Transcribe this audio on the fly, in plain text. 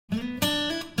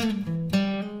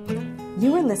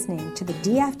You are listening to the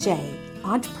DFJ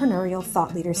Entrepreneurial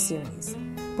Thought Leader Series,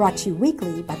 brought to you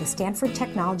weekly by the Stanford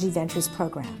Technology Ventures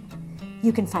Program.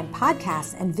 You can find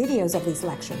podcasts and videos of these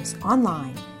lectures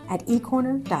online at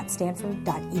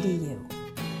ecorner.stanford.edu.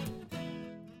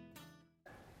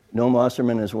 Noam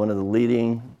Wasserman is one of the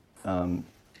leading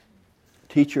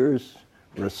teachers,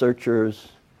 researchers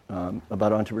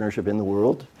about entrepreneurship in the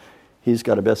world. He's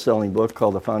got a best-selling book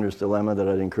called The Founder's Dilemma that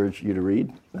I'd encourage you to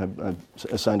read. I've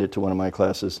assigned it to one of my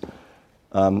classes.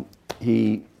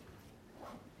 He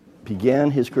began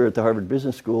his career at the Harvard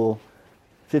Business School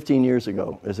 15 years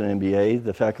ago as an MBA.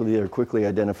 The faculty there quickly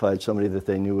identified somebody that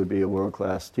they knew would be a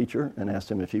world-class teacher and asked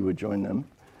him if he would join them.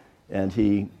 And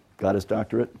he got his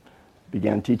doctorate,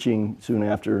 began teaching soon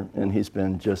after, and he's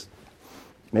been just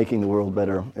making the world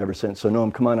better ever since. So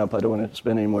Noam, come on up. I don't want to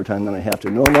spend any more time than I have to.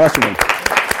 Noam Wasserman.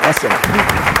 Awesome.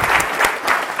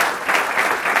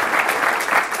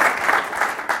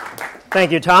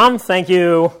 Thank you, Tom. Thank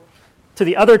you to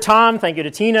the other Tom. Thank you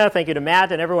to Tina. Thank you to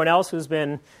Matt and everyone else who's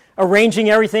been arranging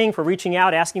everything, for reaching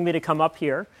out, asking me to come up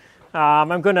here.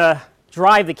 I'm going to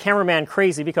drive the cameraman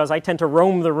crazy because I tend to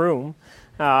roam the room.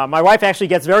 My wife actually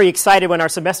gets very excited when our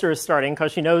semester is starting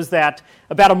because she knows that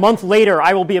about a month later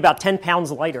I will be about 10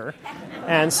 pounds lighter.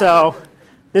 And so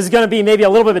this is going to be maybe a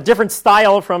little bit of a different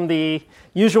style from the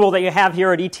usual that you have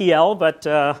here at ETL, but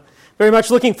very much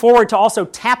looking forward to also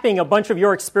tapping a bunch of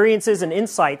your experiences and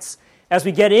insights as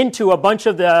we get into a bunch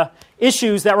of the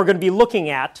issues that we're going to be looking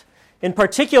at. In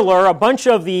particular, a bunch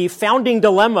of the founding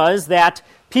dilemmas that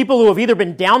people who have either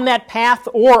been down that path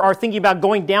or are thinking about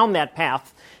going down that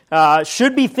path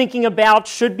should be thinking about,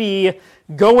 should be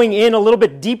going in a little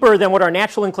bit deeper than what our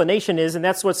natural inclination is, and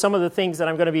that's what some of the things that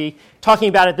I'm going to be talking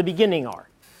about at the beginning are.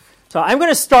 So I'm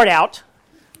going to start out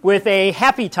with a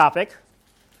happy topic,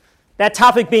 that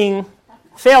topic being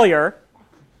failure,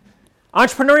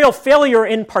 entrepreneurial failure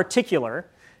in particular.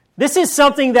 This is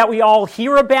something that we all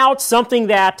hear about, something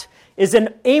that is an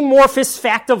amorphous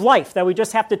fact of life that we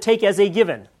just have to take as a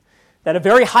given, that a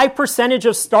very high percentage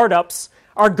of startups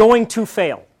are going to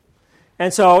fail.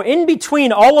 And so in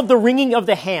between all of the wringing of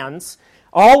the hands,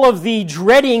 all of the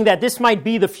dreading that this might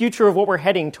be the future of what we're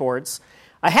heading towards,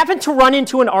 I happened to run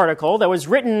into an article that was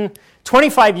written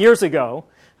 25 years ago.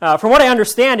 From what I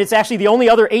understand, it's actually the only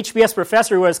other HBS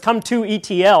professor who has come to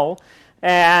ETL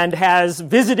and has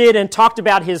visited and talked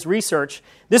about his research.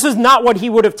 This was not what he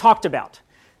would have talked about.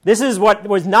 This is what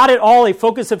was not at all a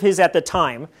focus of his at the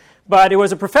time, but it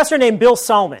was a professor named Bill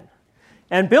Salmon.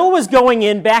 And Bill was going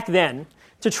in back then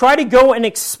to try to go and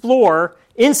explore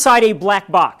inside a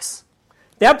black box.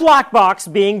 That black box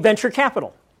being venture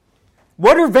capital.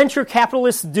 What do venture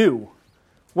capitalists do?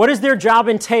 What does their job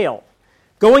entail?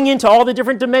 Going into all the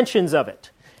different dimensions of it.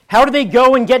 How do they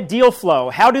go and get deal flow?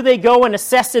 How do they go and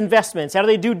assess investments? How do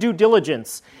they do due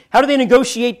diligence? How do they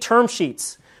negotiate term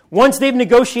sheets? Once they've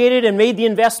negotiated and made the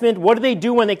investment, what do they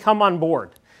do when they come on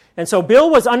board? And so Bill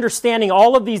was understanding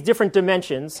all of these different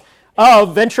dimensions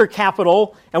of venture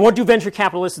capital and what do venture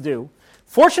capitalists do.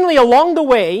 Fortunately, along the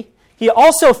way, he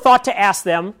also thought to ask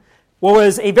them what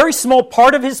was a very small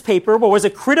part of his paper, but was a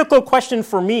critical question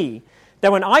for me,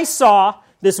 that when I saw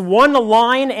this one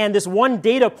line and this one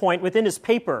data point within his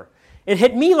paper, it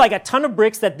hit me like a ton of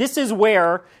bricks that this is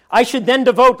where I should then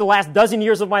devote the last dozen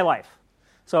years of my life.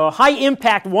 So a high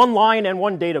impact, one line and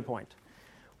one data point.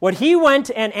 What he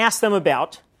went and asked them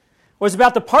about was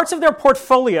about the parts of their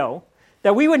portfolio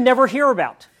that we would never hear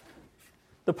about.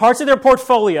 The parts of their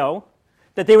portfolio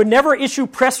that they would never issue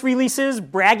press releases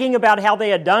bragging about how they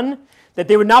had done, that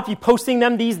they would not be posting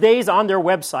them these days on their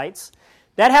websites.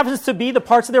 That happens to be the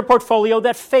parts of their portfolio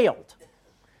that failed.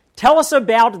 Tell us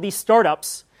about these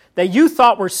startups that you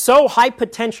thought were so high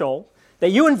potential that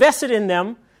you invested in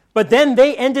them, but then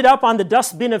they ended up on the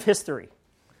dustbin of history.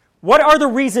 What are the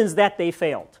reasons that they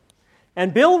failed?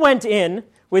 And Bill went in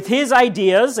with his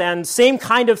ideas and same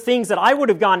kind of things that I would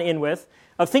have gone in with,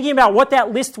 of thinking about what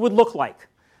that list would look like.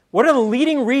 What are the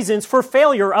leading reasons for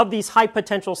failure of these high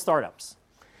potential startups?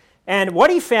 And what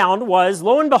he found was,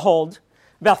 lo and behold,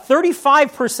 about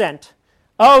 35%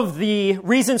 of the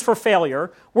reasons for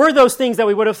failure were those things that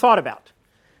we would have thought about.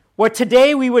 What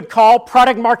today we would call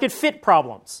product market fit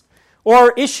problems,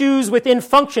 or issues within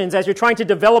functions as you're trying to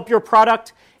develop your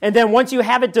product, and then once you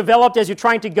have it developed, as you're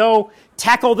trying to go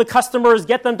tackle the customers,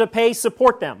 get them to pay,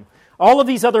 support them. All of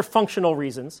these other functional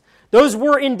reasons. Those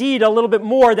were indeed a little bit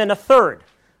more than a third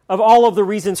of all of the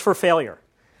reasons for failure.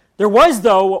 There was,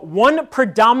 though, one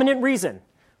predominant reason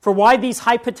for why these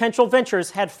high potential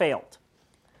ventures had failed.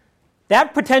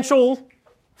 That potential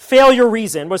failure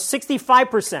reason was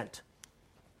 65%.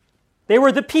 They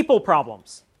were the people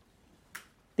problems.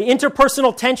 the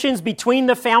interpersonal tensions between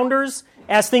the founders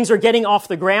as things are getting off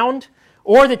the ground,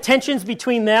 or the tensions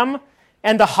between them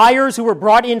and the hires who were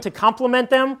brought in to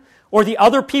complement them, or the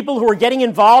other people who are getting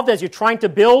involved as you're trying to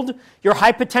build your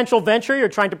high potential venture, you're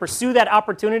trying to pursue that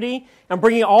opportunity, and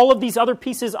bringing all of these other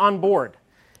pieces on board.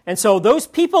 And so those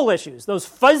people issues, those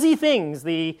fuzzy things,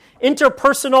 the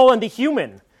interpersonal and the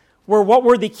human, were what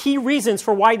were the key reasons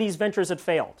for why these ventures had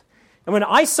failed. And when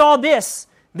I saw this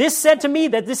said to me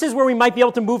that this is where we might be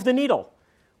able to move the needle,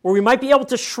 where we might be able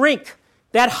to shrink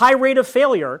that high rate of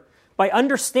failure by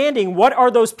understanding what are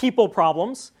those people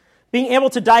problems. Being able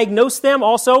to diagnose them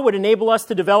also would enable us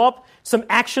to develop some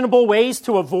actionable ways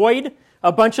to avoid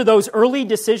a bunch of those early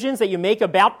decisions that you make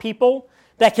about people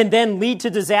that can then lead to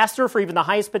disaster for even the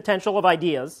highest potential of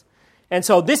ideas. And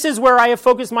so this is where I have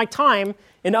focused my time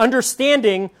in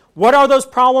understanding what are those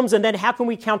problems and then how can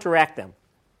we counteract them.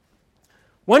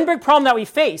 One big problem that we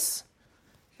face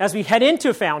as we head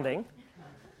into founding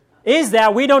is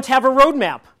that we don't have a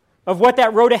roadmap of what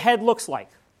that road ahead looks like.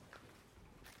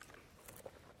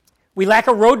 We lack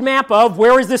a roadmap of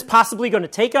where is this possibly going to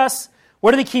take us?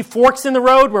 What are the key forks in the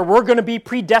road where we're going to be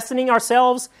predestining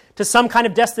ourselves to some kind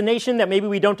of destination that maybe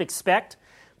we don't expect?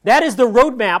 That is the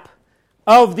roadmap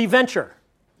of the venture.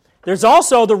 There's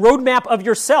also the roadmap of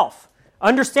yourself.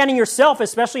 Understanding yourself,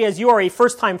 especially as you are a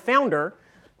first-time founder,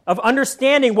 of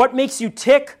understanding what makes you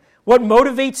tick, what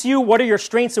motivates you, what are your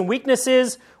strengths and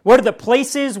weaknesses, what are the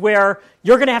places where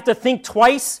you're going to have to think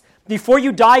twice before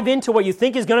you dive into what you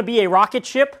think is going to be a rocket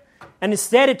ship, and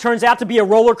instead it turns out to be a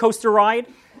roller coaster ride.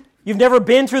 You've never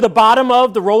been through the bottom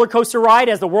of the roller coaster ride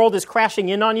as the world is crashing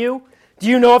in on you. Do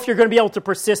you know if you're going to be able to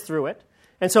persist through it?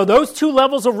 And so those two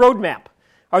levels of roadmap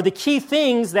are the key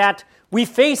things that we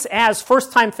face as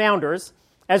first-time founders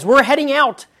as we're heading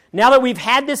out now that we've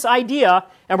had this idea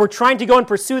and we're trying to go and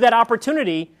pursue that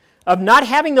opportunity of not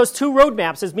having those two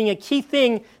roadmaps as being a key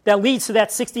thing that leads to that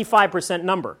 65%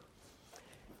 number.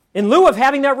 In lieu of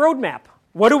having that roadmap,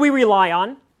 what do we rely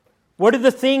on? What are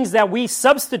the things that we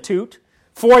substitute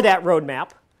for that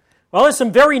roadmap? Well, there's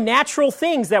some very natural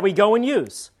things that we go and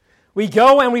use. We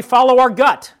go and we follow our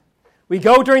gut. We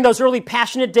go during those early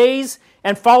passionate days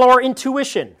and follow our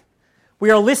intuition. We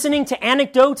are listening to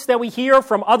anecdotes that we hear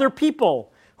from other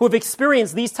people who have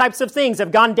experienced these types of things,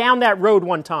 have gone down that road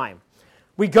one time.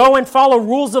 We go and follow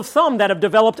rules of thumb that have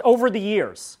developed over the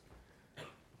years.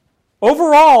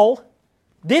 Overall,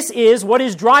 this is what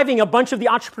is driving a bunch of the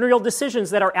entrepreneurial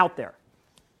decisions that are out there.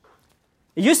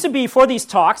 It used to be for these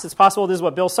talks, it's possible this is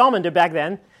what Bill Salmon did back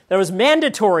then, that it was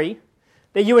mandatory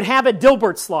that you would have a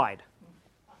Dilbert slide.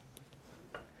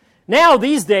 Now,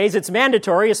 these days, it's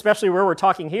mandatory, especially where we're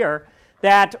talking here,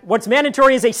 that what's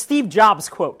mandatory is a Steve Jobs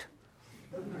quote.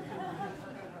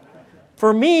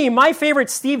 For me, my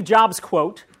favorite Steve Jobs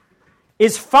quote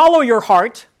is follow your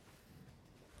heart,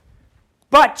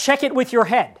 but check it with your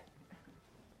head.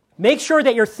 Make sure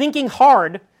that you're thinking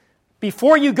hard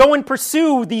before you go and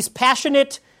pursue these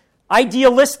passionate,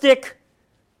 idealistic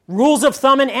rules of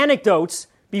thumb and anecdotes.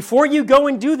 Before you go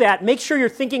and do that, make sure you're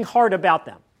thinking hard about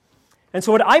them. And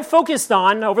so what I've focused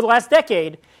on over the last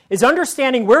decade is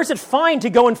understanding where is it fine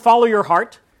to go and follow your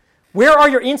heart? Where are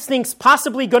your instincts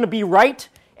possibly going to be right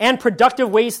and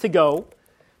productive ways to go?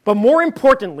 But more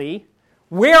importantly,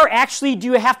 where actually do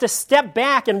you have to step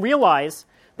back and realize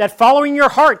that following your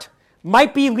heart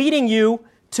might be leading you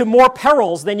to more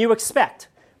perils than you expect,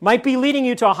 might be leading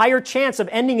you to a higher chance of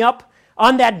ending up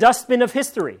on that dustbin of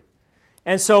history.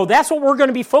 And so that's what we're going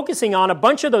to be focusing on, a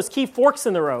bunch of those key forks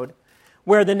in the road,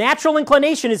 where the natural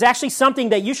inclination is actually something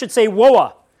that you should say,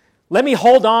 whoa, let me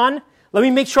hold on. Let me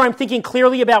make sure I'm thinking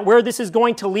clearly about where this is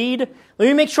going to lead. Let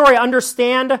me make sure I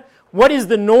understand what is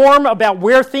the norm about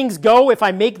where things go if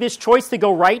I make this choice to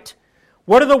go right.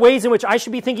 What are the ways in which I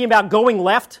should be thinking about going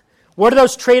left? What are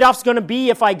those trade-offs going to be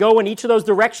if I go in each of those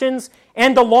directions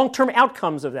and the long-term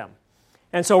outcomes of them?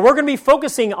 And so we're going to be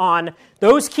focusing on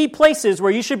those key places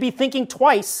where you should be thinking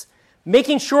twice,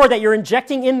 making sure that you're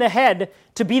injecting in the head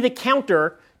to be the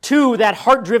counter to that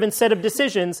heart-driven set of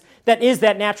decisions that is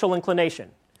that natural inclination.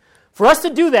 For us to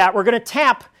do that, we're going to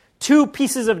tap two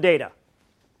pieces of data.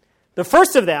 The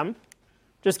first of them,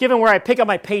 just given where I pick up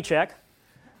my paycheck,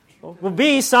 will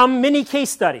be some mini case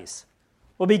studies.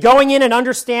 We'll be going in and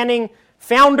understanding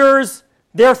founders,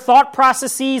 their thought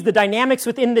processes, the dynamics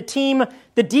within the team,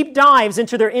 the deep dives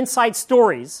into their inside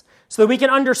stories, so that we can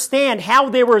understand how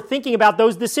they were thinking about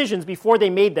those decisions before they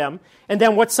made them, and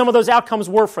then what some of those outcomes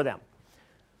were for them.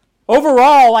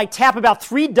 Overall, I tap about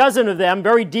 36 of them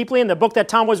very deeply in the book that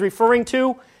Tom was referring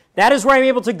to. That is where I'm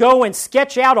able to go and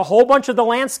sketch out a whole bunch of the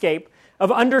landscape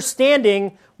of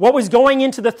understanding what was going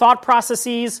into the thought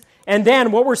processes and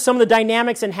then what were some of the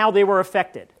dynamics and how they were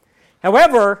affected.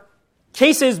 However,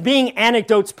 cases being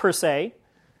anecdotes per se,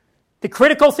 the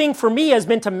critical thing for me has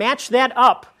been to match that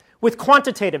up with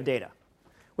quantitative data,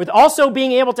 with also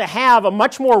being able to have a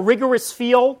much more rigorous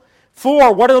feel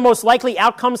for what are the most likely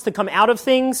outcomes to come out of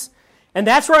things. And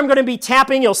that's where I'm going to be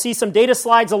tapping. You'll see some data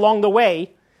slides along the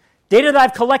way. Data that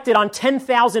I've collected on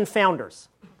 10,000 founders.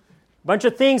 A bunch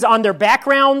of things on their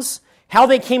backgrounds, how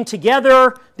they came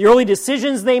together, the early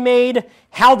decisions they made,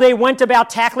 how they went about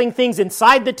tackling things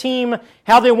inside the team,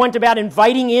 how they went about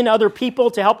inviting in other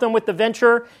people to help them with the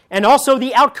venture, and also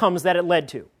the outcomes that it led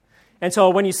to. And so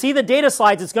when you see the data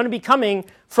slides, it's going to be coming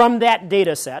from that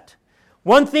data set.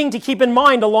 One thing to keep in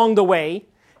mind along the way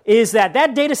is that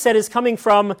that data set is coming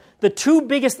from the two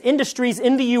biggest industries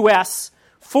in the US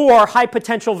for high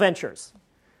potential ventures.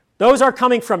 Those are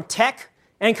coming from tech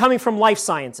and coming from life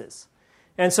sciences.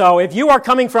 And so if you are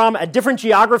coming from a different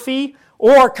geography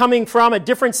or coming from a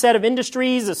different set of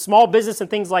industries, a small business and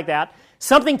things like that,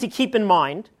 something to keep in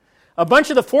mind. A bunch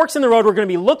of the forks in the road we're going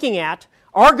to be looking at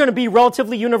are going to be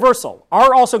relatively universal,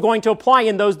 are also going to apply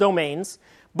in those domains.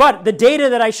 But the data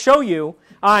that I show you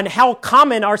on how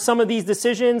common are some of these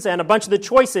decisions and a bunch of the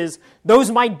choices, those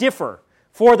might differ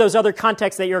for those other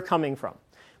contexts that you're coming from.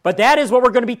 But that is what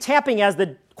we're going to be tapping as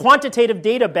the quantitative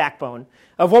data backbone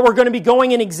of what we're going to be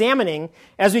going and examining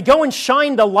as we go and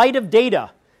shine the light of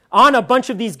data on a bunch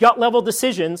of these gut-level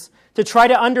decisions to try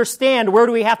to understand where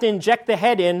do we have to inject the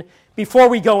head in before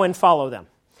we go and follow them.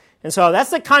 And so that's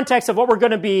the context of what we're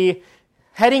going to be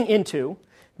heading into.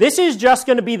 This is just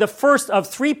going to be the first of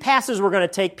 3 passes we're going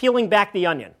to take peeling back the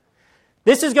onion.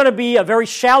 This is going to be a very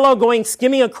shallow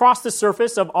skimming across the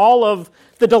surface of all of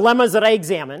the dilemmas that I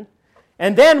examine.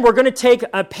 And then we're going to take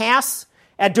a pass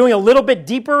at doing a little bit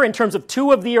deeper in terms of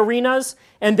 2 of the arenas,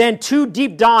 and then 2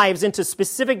 deep dives into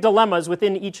specific dilemmas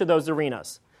within each of those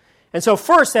arenas. And so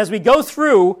first, as we go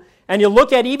through and you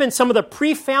look at even some of the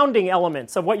pre-founding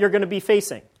elements of what you're going to be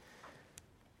facing,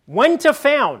 when to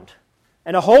found,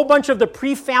 and a whole bunch of the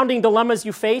pre-founding dilemmas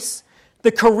you face,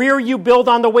 the career you build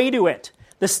on the way to it,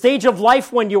 the stage of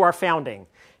life when you are founding,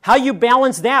 how you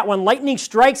balance that when lightning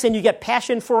strikes and you get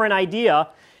passion for an idea,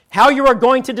 how you are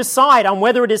going to decide on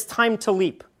whether it is time to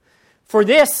leap. For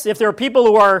this, if there are people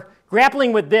who are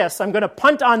grappling with this, I'm going to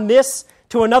punt on this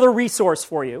to another resource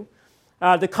for you.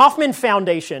 The Kauffman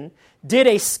Foundation did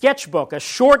a sketchbook, a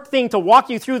short thing to walk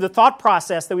you through the thought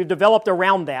process that we've developed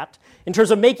around that in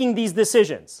terms of making these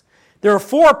decisions. There are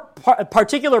 4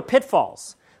 particular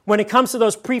pitfalls when it comes to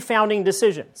those pre-founding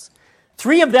decisions.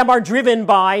 3 of them are driven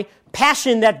by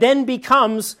passion that then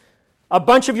becomes a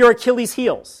bunch of your Achilles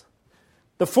heels.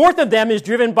 The 4th of them is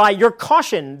driven by your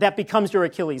caution that becomes your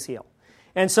Achilles heel.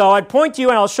 And so I'd point to you,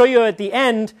 and I'll show you at the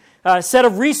end, a set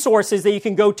of resources that you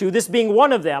can go to, this being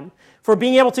one of them, for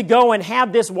being able to go and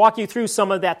have this walk you through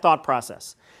some of that thought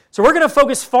process. So we're going to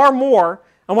focus far more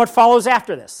on what follows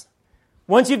after this.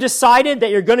 Once you've decided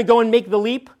that you're going to go and make the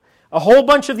leap, a whole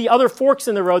bunch of the other forks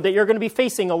in the road that you're going to be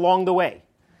facing along the way.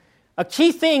 A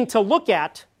key thing to look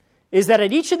at is that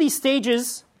at each of these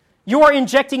stages, you are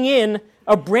injecting in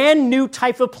a brand new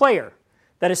type of player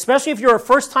that, especially if you're a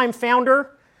first-time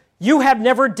founder, you have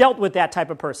never dealt with that type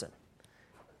of person.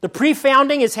 The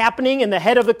pre-founding is happening in the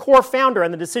head of the core founder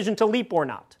and the decision to leap or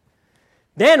not.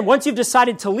 Then, once you've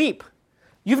decided to leap,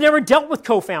 you've never dealt with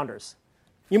co-founders.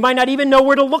 You might not even know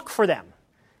where to look for them.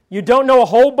 You don't know a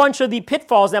whole bunch of the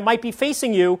pitfalls that might be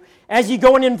facing you as you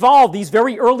go and involve these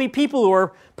very early people who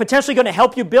are potentially going to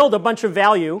help you build a bunch of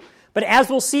value, but as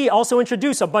we'll see, also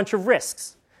introduce a bunch of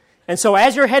risks. And so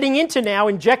as you're heading into now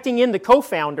injecting in the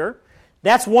co-founder,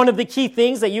 that's one of the key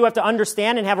things that you have to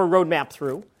understand and have a roadmap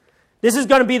through. This is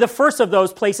going to be the first of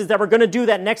those places that we're going to do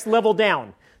that next level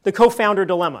down, the co-founder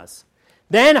dilemmas.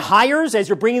 Then hires, as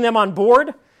you're bringing them on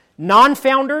board,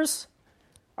 non-founders,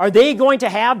 are they going to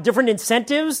have different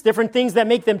incentives, different things that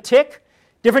make them tick,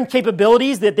 different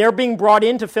capabilities that they're being brought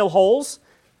in to fill holes?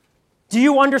 Do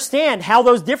you understand how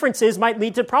those differences might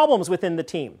lead to problems within the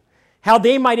team? How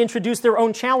they might introduce their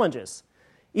own challenges?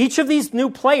 Each of these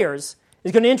new players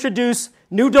is going to introduce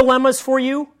new dilemmas for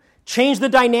you, change the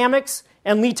dynamics,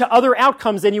 and lead to other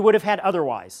outcomes than you would have had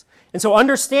otherwise. And so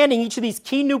understanding each of these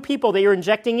key new people that you're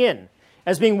injecting in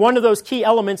as being one of those key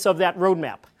elements of that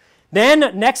roadmap.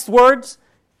 Then, next words,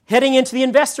 heading into the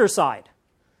investor side.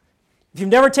 If you've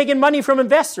never taken money from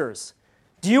investors,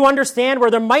 do you understand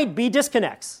where there might be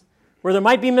disconnects, where there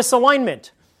might be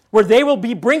misalignment, where they will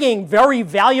be bringing very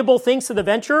valuable things to the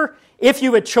venture if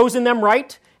you had chosen them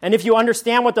right, and if you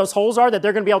understand what those holes are that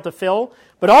they're going to be able to fill,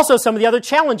 but also some of the other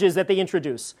challenges that they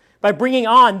introduce by bringing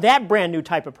on that brand new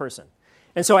type of person.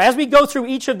 And so as we go through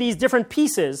each of these different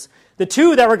pieces, the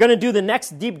two that we're going to do the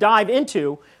next deep dive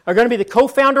into are going to be the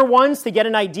co-founder ones to get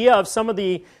an idea of some of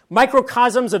the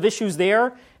microcosms of issues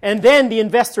there, and then the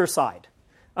investor side,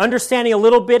 understanding a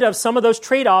little bit of some of those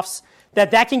trade-offs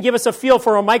that can give us a feel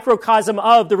for a microcosm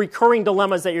of the recurring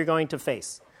dilemmas that you're going to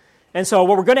face. And so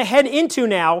what we're going to head into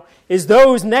now is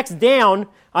those next down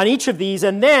on each of these,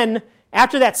 and then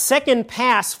after that second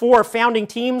pass for founding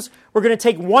teams, we're going to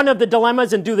take one of the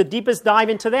dilemmas and do the deepest dive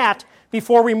into that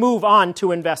before we move on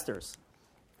to investors.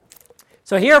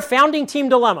 So here are founding team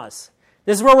dilemmas.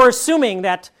 This is where we're assuming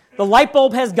that the light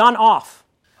bulb has gone off.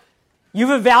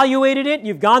 You've evaluated it,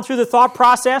 you've gone through the thought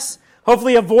process,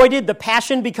 hopefully avoided the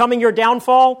passion becoming your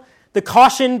downfall, the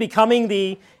caution becoming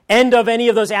the end of any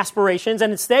of those aspirations,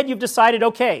 and instead you've decided,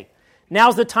 okay,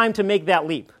 now's the time to make that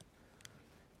leap.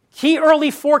 Key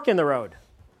early fork in the road,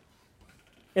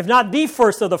 if not the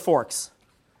first of the forks.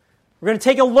 We're going to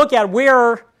take a look at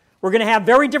where we're going to have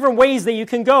very different ways that you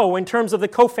can go in terms of the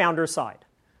co-founder side.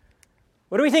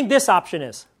 What do we think this option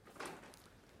is?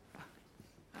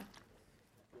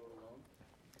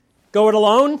 Go it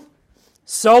alone,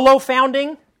 solo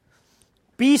founding,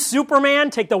 be Superman,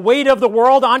 take the weight of the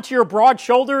world onto your broad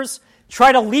shoulders,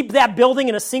 try to leap that building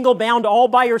in a single bound all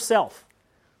by yourself.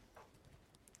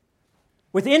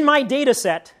 Within my data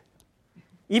set,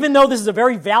 even though this is a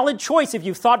very valid choice if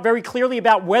you've thought very clearly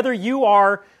about whether you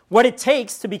are what it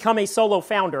takes to become a solo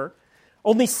founder,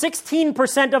 only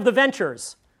 16% of the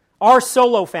ventures are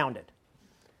solo founded.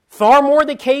 Far more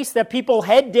the case that people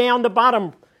head down the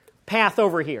bottom path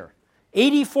over here.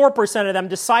 84% of them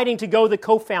deciding to go the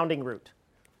co-founding route.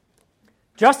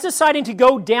 Just deciding to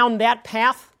go down that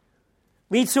path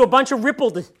leads to a bunch of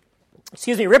ripple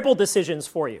decisions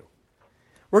for you.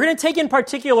 We're going to take in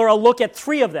particular a look at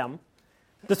three of them.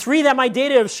 The three that my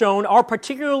data have shown are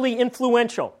particularly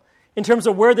influential in terms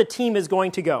of where the team is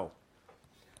going to go.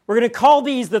 We're going to call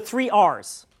these the 3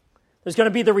 R's. There's going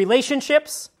to be the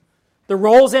relationships, the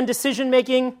roles and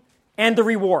decision-making, and the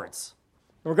rewards.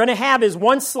 What we're going to have is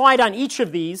one slide on each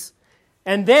of these,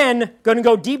 and then going to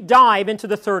go deep dive into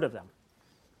the third of them.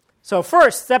 So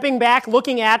first, stepping back,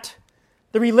 looking at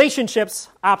the relationships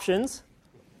options,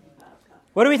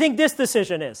 what do we think this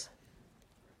decision is?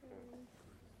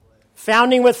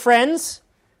 Founding with friends,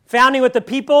 founding with the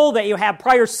people that you have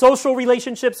prior social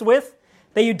relationships with,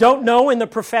 that you don't know in the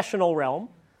professional realm.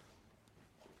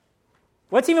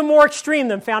 What's even more extreme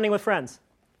than founding with friends?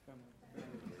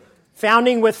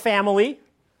 Founding with family.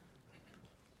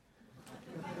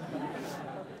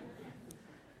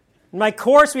 In my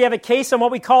course, we have a case on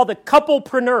what we call the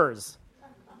couplepreneurs,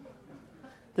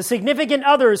 the significant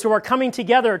others who are coming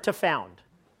together to found.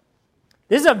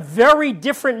 This is a very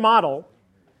different model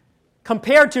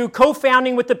compared to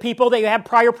co-founding with the people that you have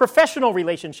prior professional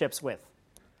relationships with.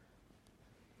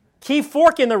 Key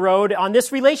fork in the road on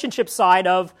this relationship side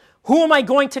of who am I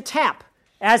going to tap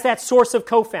as that source of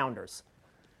co-founders.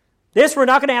 This, we're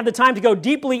not going to have the time to go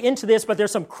deeply into this, but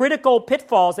there's some critical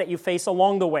pitfalls that you face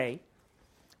along the way.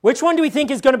 Which one do we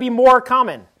think is going to be more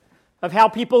common of how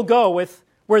people go with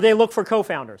where they look for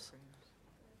co-founders?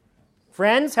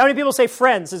 Friends? How many people say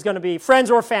friends is going to be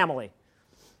friends or family?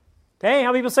 Okay,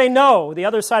 how many people say no, the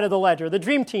other side of the ledger, the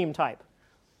dream team type?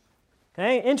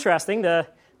 Okay, interesting. The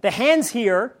hands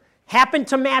here happen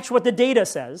to match what the data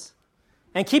says.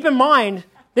 And keep in mind,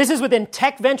 this is within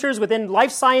tech ventures, within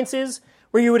life sciences,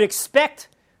 where you would expect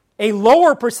a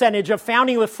lower percentage of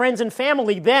founding with friends and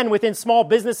family than within small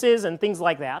businesses and things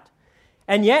like that.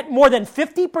 And yet, more than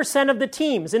 50% of the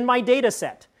teams in my data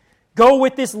set go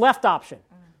with this left option.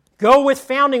 Go with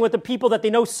founding with the people that they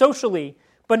know socially,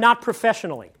 but not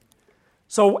professionally.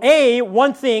 So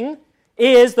one thing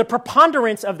is the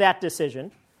preponderance of that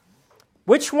decision.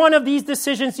 Which one of these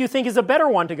decisions do you think is a better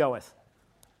one to go with?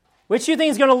 Which do you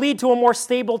think is going to lead to a more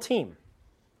stable team?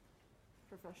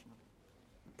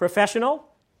 Professional?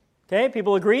 Okay,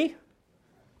 people agree?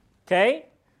 Okay.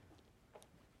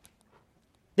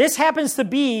 This happens to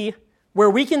be where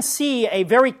we can see a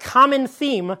very common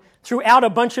theme throughout a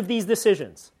bunch of these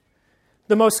decisions.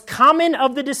 The most common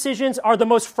of the decisions are the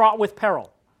most fraught with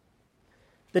peril.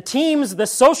 The teams, the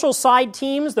social side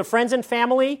teams, the friends and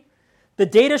family, the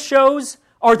data shows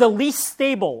are the least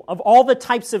stable of all the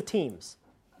types of teams.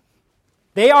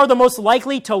 They are the most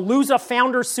likely to lose a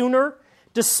founder sooner,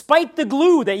 despite the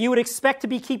glue that you would expect to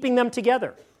be keeping them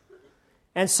together.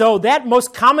 And so that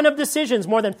most common of decisions,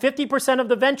 more than 50% of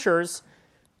the ventures,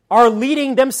 are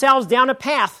leading themselves down a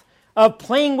path of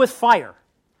playing with fire,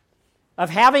 of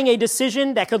having a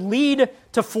decision that could lead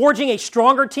to forging a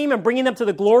stronger team and bringing them to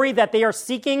the glory that they are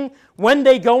seeking when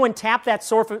they go and tap that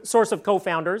source of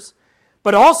co-founders,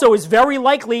 but also is very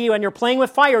likely, when you're playing with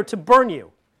fire, to burn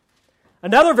you.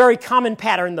 Another very common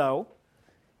pattern, though,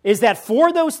 is that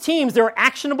for those teams, there are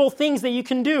actionable things that you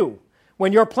can do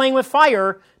when you're playing with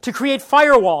fire to create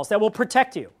firewalls that will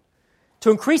protect you, to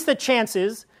increase the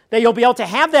chances that you'll be able to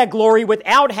have that glory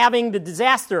without having the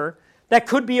disaster that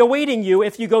could be awaiting you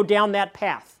if you go down that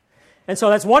path. And so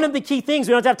that's one of the key things.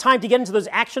 We don't have time to get into those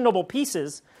actionable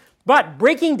pieces, but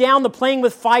breaking down the playing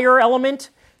with fire element,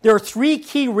 there are 3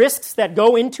 key risks that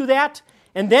go into that,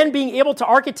 and then being able to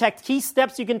architect key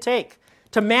steps you can take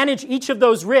to manage each of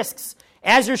those risks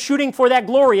as you're shooting for that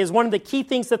glory is one of the key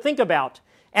things to think about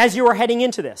as you are heading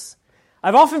into this.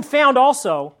 I've often found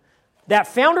also that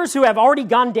founders who have already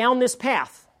gone down this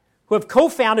path, who have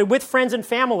co-founded with friends and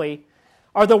family,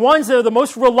 are the ones that are the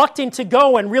most reluctant to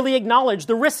go and really acknowledge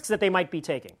the risks that they might be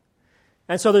taking.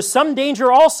 And so there's some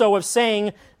danger also of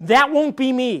saying, that won't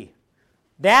be me.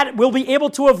 That we'll be able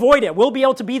to avoid it. We'll be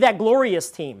able to be that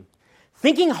glorious team.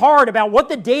 Thinking hard about what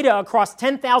the data across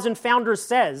 10,000 founders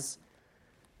says,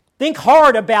 think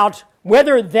hard about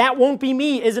whether that won't be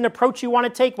me is an approach you want to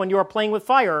take when you are playing with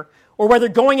fire, or whether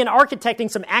going and architecting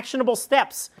some actionable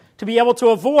steps to be able to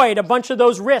avoid a bunch of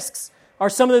those risks are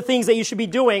some of the things that you should be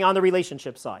doing on the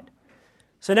relationship side.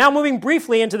 So now moving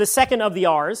briefly into the second of the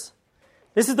R's.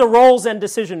 This is the roles and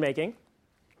decision making.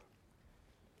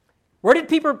 Where did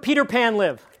Peter Pan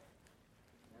live?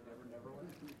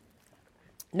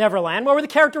 Neverland. What were the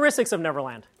characteristics of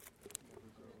Neverland?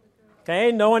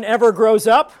 Okay, no one ever grows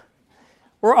up.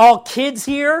 We're all kids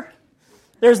here.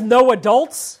 There's no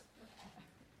adults.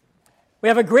 We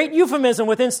have a great euphemism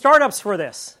within startups for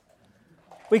this.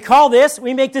 We call this,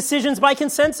 we make decisions by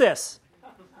consensus.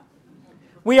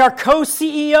 We are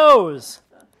co-CEOs.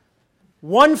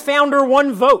 One founder,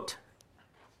 one vote.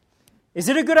 Is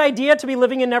it a good idea to be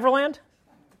living in Neverland?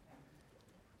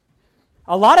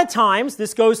 A lot of times,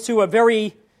 this goes to a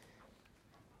very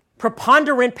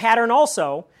preponderant pattern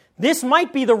also. This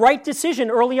might be the right decision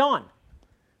early on.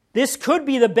 This could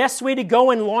be the best way to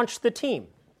go and launch the team.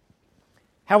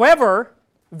 However,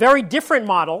 very different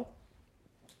model.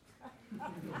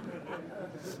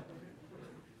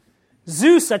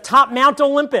 Zeus atop Mount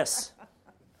Olympus,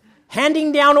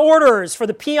 handing down orders for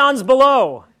the peons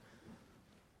below.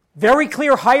 Very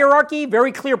clear hierarchy,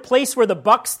 very clear place where the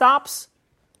buck stops.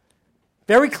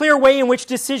 Very clear way in which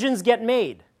decisions get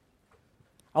made.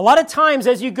 A lot of times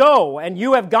as you go and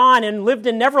you have gone and lived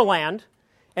in Neverland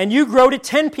and you grow to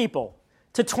 10 people,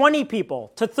 to 20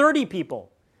 people, to 30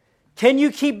 people, can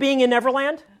you keep being in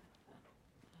Neverland?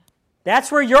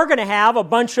 That's where you're going to have a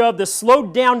bunch of the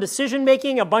slowed down decision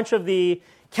making, a bunch of the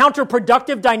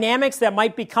counterproductive dynamics that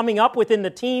might be coming up within the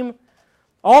team.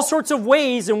 All sorts of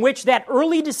ways in which that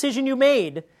early decision you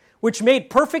made, which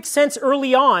made perfect sense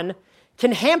early on,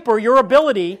 can hamper your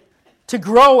ability to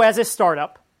grow as a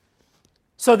startup.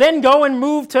 So then go and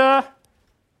move to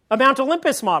a Mount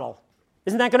Olympus model.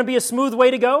 Isn't that going to be a smooth way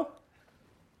to go?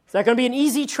 Is that going to be an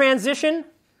easy transition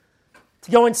to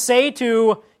go and say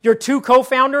to your 2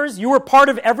 co-founders, you were part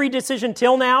of every decision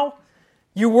till now.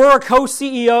 You were a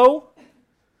co-CEO.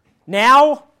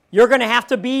 Now you're going to have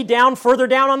to be further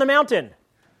down on the mountain.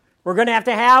 We're going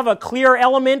to have a clear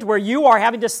element where you are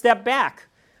having to step back.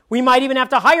 We might even have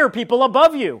to hire people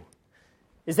above you.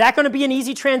 Is that going to be an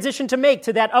easy transition to make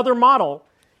to that other model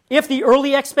if the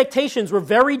early expectations were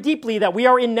very deeply that we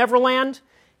are in Neverland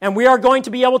and we are going to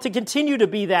be able to continue to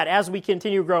be that as we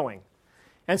continue growing?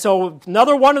 And so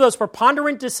another one of those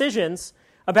preponderant decisions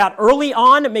about early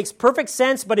on, it makes perfect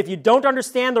sense, but if you don't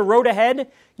understand the road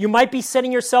ahead, you might be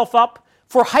setting yourself up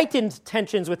for heightened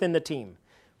tensions within the team,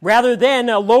 rather than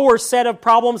a lower set of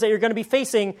problems that you're going to be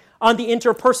facing on the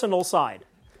interpersonal side.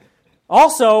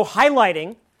 Also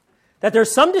highlighting that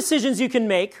there's some decisions you can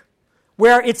make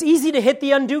where it's easy to hit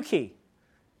the undo key,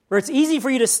 where it's easy for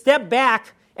you to step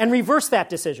back and reverse that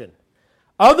decision.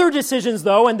 Other decisions,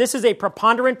 though, and this is a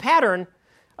preponderant pattern,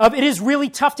 of it is really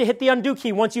tough to hit the undo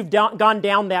key once you've gone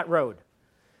down that road.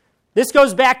 This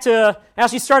goes back to,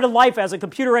 as you started life as a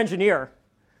computer engineer,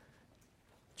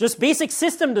 just basic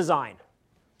system design.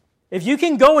 If you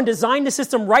can go and design the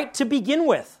system right to begin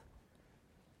with,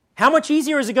 how much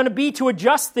easier is it going to be to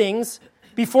adjust things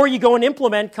before you go and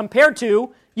implement compared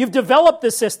to you've developed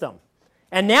the system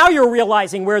and now you're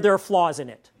realizing where there are flaws in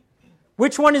it?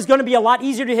 Which one is going to be a lot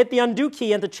easier to hit the undo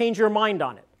key and to change your mind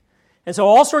on it? And so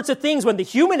all sorts of things when the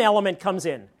human element comes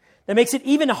in, that makes it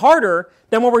even harder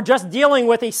than when we're just dealing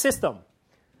with a system.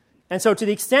 And so to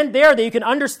the extent there that you can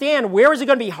understand where is it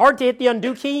going to be hard to hit the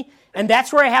undo key, and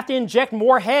that's where I have to inject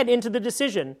more head into the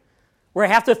decision, where I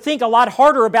have to think a lot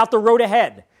harder about the road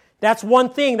ahead. That's one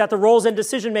thing that the roles and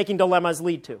decision-making dilemmas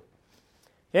lead to.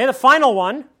 Okay, the final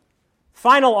one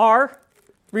Final R,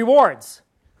 rewards.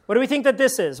 What do we think that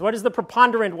this is? What is the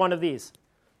preponderant one of these?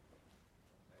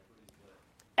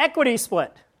 Equity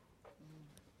split.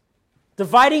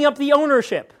 Dividing up the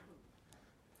ownership.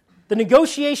 The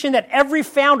negotiation that every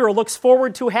founder looks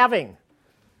forward to having.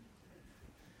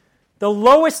 The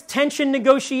lowest tension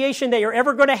negotiation that you're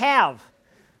ever going to have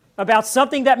about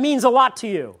something that means a lot to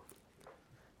you.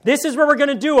 This is where we're going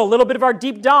to do a little bit of our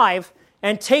deep dive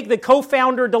and take the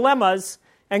co-founder dilemmas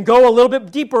and go a little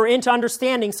bit deeper into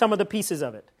understanding some of the pieces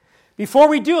of it. Before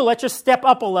we do, let's just step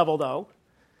up a level, though,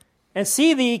 and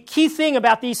see the key thing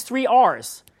about these 3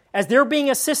 R's as there being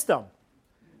a system.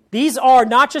 These are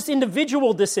not just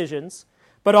individual decisions,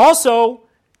 but also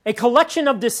a collection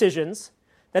of decisions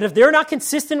that if they're not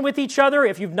consistent with each other,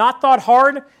 if you've not thought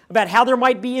hard about how there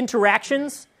might be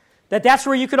interactions, that's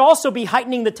where you could also be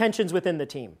heightening the tensions within the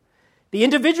team. The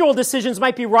individual decisions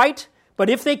might be right, but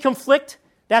if they conflict,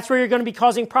 that's where you're going to be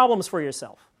causing problems for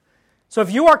yourself. So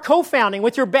if you are co-founding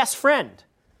with your best friend,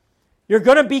 you're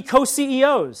going to be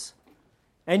co-CEOs,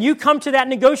 and you come to that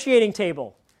negotiating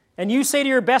table, and you say to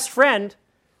your best friend,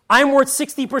 I'm worth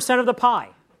 60% of the pie.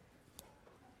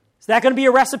 Is that going to be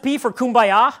a recipe for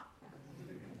kumbaya?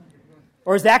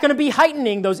 Or is that going to be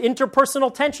heightening those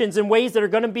interpersonal tensions in ways that are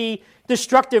going to be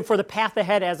destructive for the path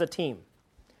ahead as a team?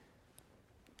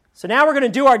 So now we're going to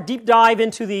do our deep dive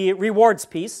into the rewards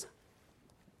piece.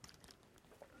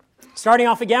 Starting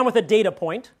off again with a data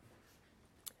point.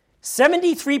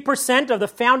 73% of the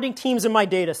founding teams in my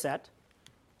data set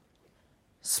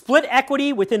split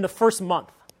equity within the first month.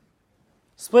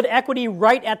 Split equity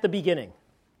right at the beginning.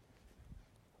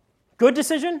 Good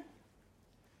decision?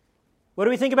 What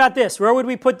do we think about this? Where would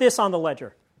we put this on the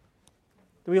ledger?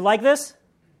 Do we like this?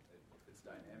 It's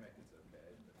dynamic.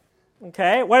 It's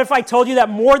okay. Okay. What if I told you that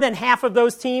more than half of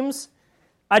those teams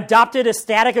adopted a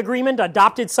static agreement,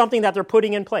 adopted something that they're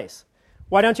putting in place?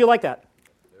 Why don't you like that?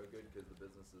 They're good because the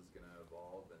business is going to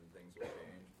evolve and things will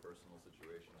change, personal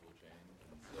situations will change,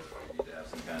 and so you need to have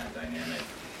some kind of dynamic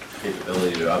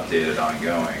capability to update it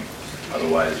ongoing.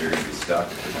 Otherwise, you're going to be stuck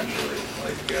potentially,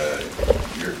 like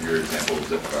your example of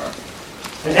Zipcar.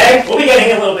 Okay, we'll be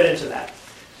getting a little bit into that.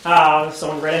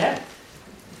 Someone right ahead.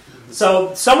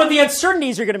 So some of the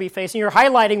uncertainties you're going to be facing, you're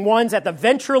highlighting ones at the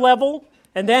venture level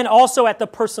and then also at the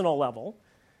personal level.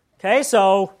 Okay,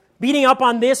 so beating up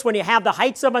on this when you have the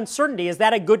heights of uncertainty, is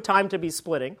that a good time to be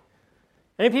splitting?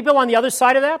 Any people on the other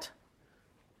side of that?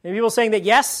 Any people saying that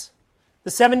yes, the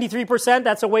 73%,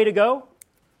 that's a way to go?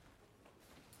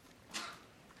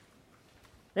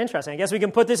 Interesting. I guess we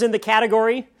can put this in the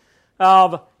category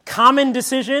of common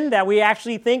decision that we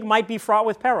actually think might be fraught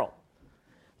with peril.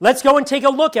 Let's go and take a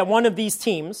look at one of these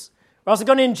teams. We're also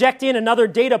going to inject in another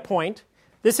data point.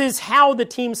 This is how the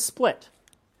team split.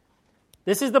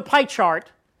 This is the pie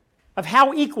chart of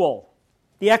how equal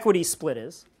the equity split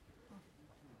is.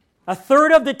 A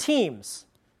third of the teams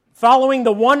following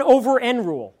the 1/n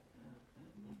rule.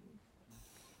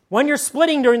 When you're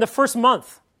splitting during the first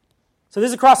month, so this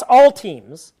is across all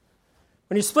teams,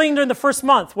 when you're splitting during the first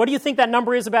month, what do you think that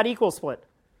number is about equal split?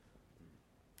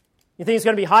 You think it's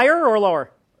going to be higher or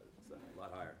lower? A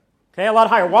lot higher. Okay, a lot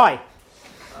higher. Why?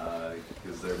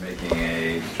 Because they're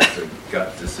making just a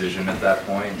gut decision at that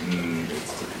point, and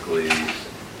it's typically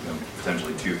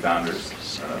potentially 2 founders.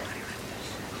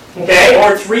 Okay,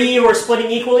 or 3 who are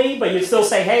splitting equally, but you still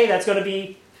say, hey, that's going to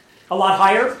be a lot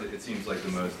higher. It seems like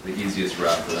the easiest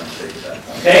route for them to take at that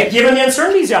point. Okay, given the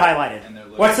uncertainties you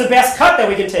highlighted, what's the best cut that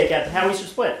we can take at how we should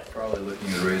split? Probably looking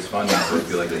to raise funding, so I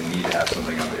feel like they need to have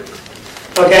something on paper.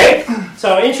 Okay,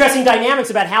 so interesting dynamics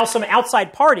about how some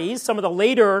outside parties, some of the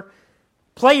later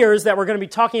players that we're going to be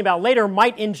talking about later,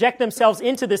 might inject themselves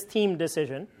into this team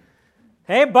decision.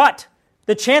 Okay, but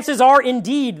the chances are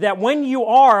indeed that when you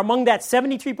are among that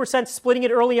 73% splitting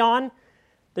it early on,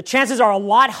 the chances are a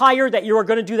lot higher that you are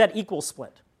going to do that equal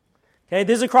split. Okay,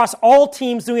 this is across all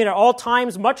teams doing it at all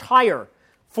times, much higher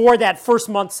for that first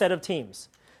month set of teams.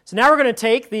 So now we're going to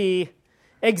take the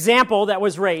example that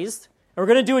was raised, and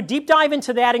we're going to do a deep dive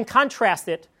into that and contrast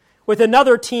it with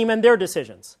another team and their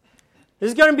decisions. This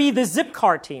is going to be the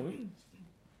Zipcar team.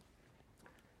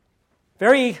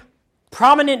 Very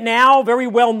prominent now, very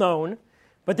well known,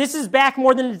 but this is back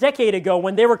more than a decade ago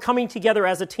when they were coming together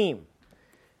as a team.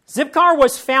 Zipcar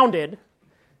was founded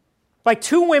by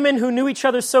 2 women who knew each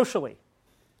other socially.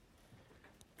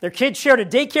 Their kids shared a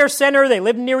daycare center, they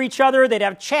lived near each other, they'd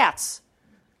have chats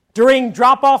during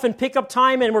drop-off and pickup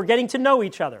time and were getting to know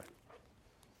each other.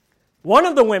 One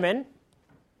of the women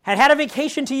had had a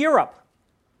vacation to Europe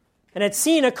and had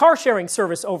seen a car-sharing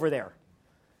service over there.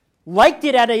 Liked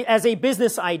it as a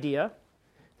business idea.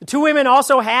 The 2 women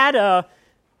also had a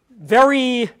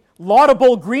very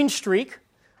laudable green streak,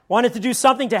 wanted to do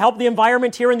something to help the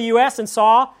environment here in the U.S. and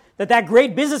saw that that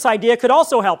great business idea could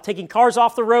also help, taking cars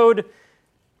off the road,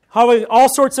 having all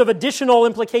sorts of additional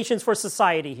implications for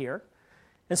society here.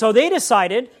 And so they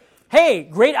decided, hey,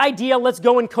 great idea, let's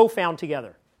go and co-found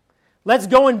together. Let's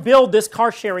go and build this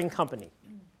car-sharing company.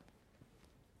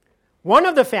 One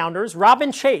of the founders,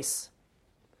 Robin Chase,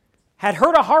 had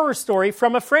heard a horror story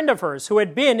from a friend of hers who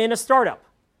had been in a startup.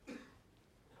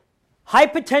 High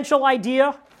potential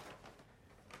idea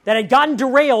that had gotten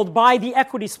derailed by the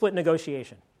equity split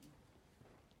negotiation.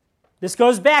 This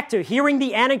goes back to hearing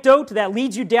the anecdote that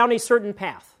leads you down a certain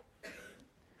path.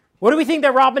 What do we think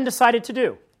that Robin decided to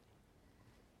do?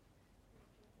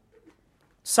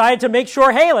 Decided to make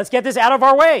sure, hey, let's get this out of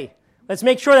our way. Let's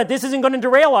make sure that this isn't going to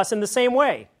derail us in the same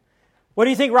way. What do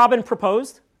you think Robin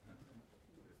proposed?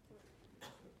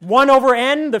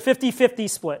 1/n, the 50-50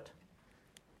 split.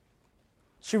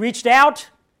 She reached out,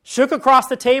 shook across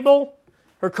the table,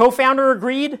 her co-founder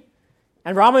agreed,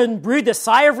 and Robin breathed a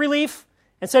sigh of relief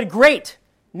and said, great,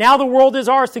 now the world is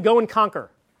ours to go and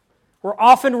conquer. We're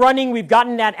off and running, we've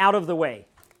gotten that out of the way.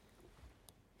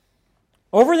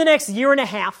 Over the next year and a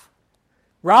half,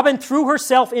 Robin threw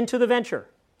herself into the venture,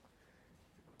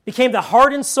 became the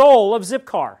heart and soul of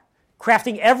Zipcar,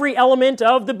 crafting every element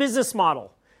of the business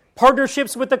model,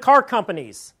 partnerships with the car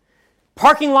companies,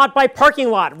 parking lot by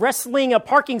parking lot, wrestling a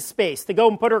parking space to go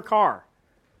and put her car.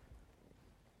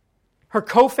 Her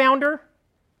co-founder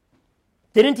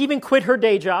didn't even quit her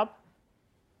day job,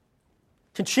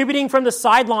 contributing from the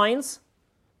sidelines,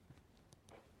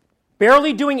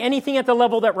 barely doing anything at the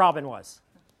level that Robin was.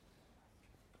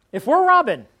 If we're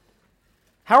Robin,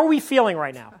 how are we feeling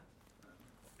right now?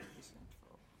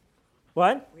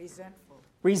 What?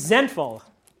 Resentful.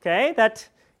 Okay, that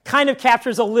kind of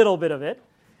captures a little bit of it.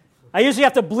 I usually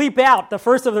have to bleep out the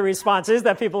first of the responses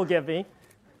that people give me.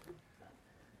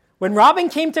 When Robin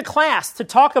came to class to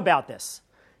talk about this,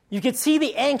 you could see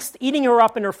the angst eating her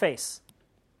up in her face.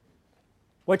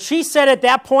 What she said at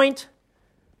that point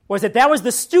was that was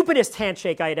the stupidest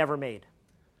handshake I had ever made.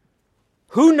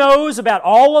 Who knows about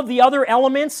all of the other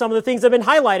elements, some of the things that have been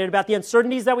highlighted about the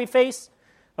uncertainties that we face,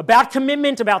 about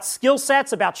commitment, about skill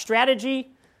sets, about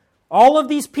strategy, all of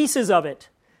these pieces of it,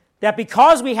 that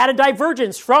because we had a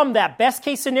divergence from that best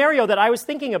case scenario that I was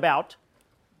thinking about,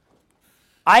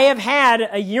 I have had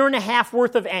a year and a half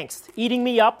worth of angst eating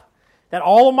me up, that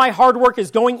all of my hard work is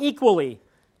going equally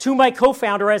to my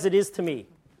co-founder as it is to me.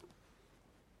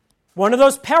 One of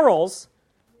those perils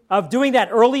of doing that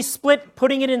early split,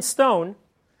 putting it in stone,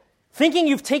 thinking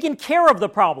you've taken care of the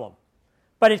problem,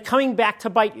 but it coming back to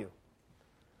bite you.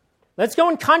 Let's go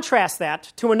and contrast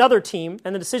that to another team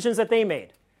and the decisions that they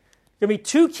made. There are going to be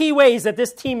two key ways that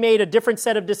this team made a different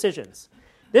set of decisions.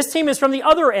 This team is from the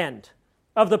other end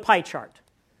of the pie chart.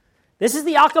 This is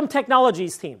the Occam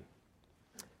Technologies team.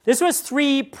 This was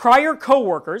 3 prior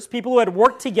co-workers, people who had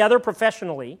worked together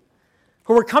professionally,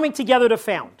 who were coming together to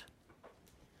found.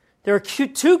 There are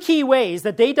 2 key ways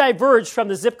that they diverged from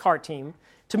the Zipcar team.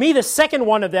 To me, the second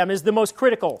one of them is the most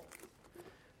critical.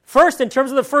 First, in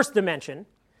terms of the first dimension,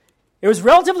 it was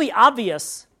relatively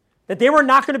obvious that they were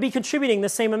not going to be contributing the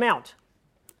same amount.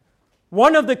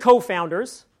 One of the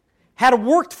co-founders had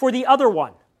worked for the other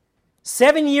one,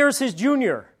 7 years his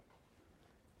junior.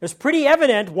 It was pretty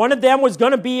evident one of them was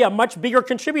going to be a much bigger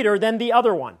contributor than the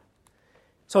other one.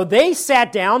 So they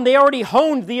sat down, they already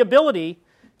honed the ability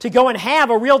to go and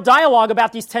have a real dialogue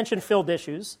about these tension-filled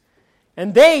issues,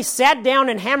 and they sat down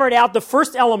and hammered out the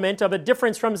first element of a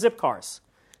difference from Zipcar's,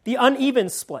 the uneven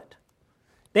split.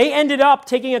 They ended up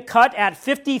taking a cut at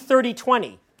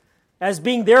 50-30-20 as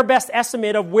being their best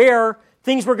estimate of where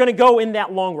things were going to go in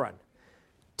that long run.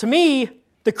 To me,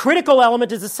 the critical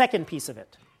element is the second piece of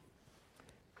it.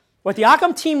 What the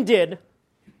Occam team did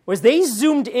was they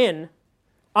zoomed in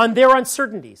on their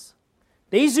uncertainties.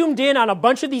 They zoomed in on a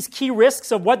bunch of these key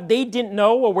risks of what they didn't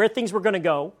know or where things were going to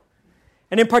go.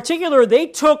 And in particular, they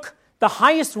took the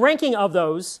highest ranking of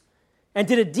those and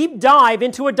did a deep dive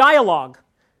into a dialogue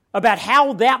about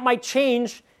how that might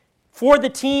change for the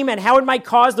team and how it might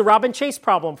cause the Robin Chase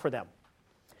problem for them.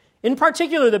 In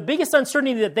particular, the biggest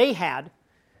uncertainty that they had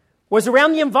was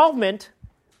around the involvement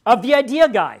of the idea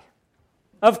guy,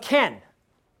 of Ken.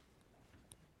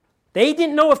 They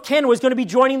didn't know if Ken was going to be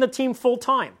joining the team full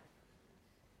time.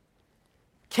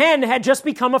 Ken had just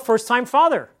become a first-time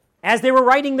father as they were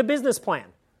writing the business plan.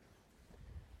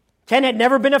 Ken had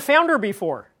never been a founder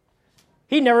before.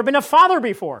 He'd never been a father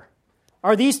before.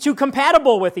 Are these two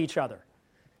compatible with each other?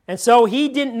 And so he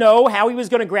didn't know how he was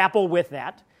going to grapple with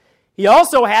that. He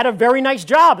also had a very nice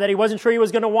job that he wasn't sure he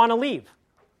was going to want to leave.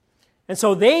 And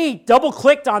so they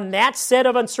double-clicked on that set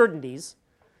of uncertainties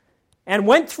and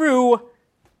went through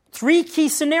 3 key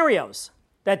scenarios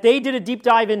that they did a deep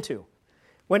dive into.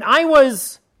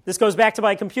 This goes back to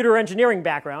my computer engineering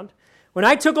background, when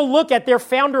I took a look at their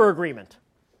founder agreement,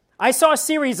 I saw a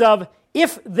series of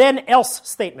if-then-else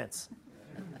statements.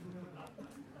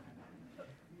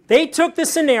 They took the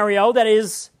scenario that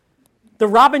is the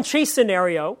Robin Chase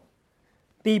scenario,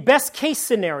 the best case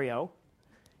scenario,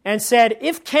 and said,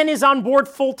 if Ken is on board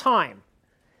full time,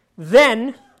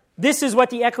 then this is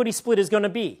what the equity split is going to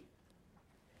be.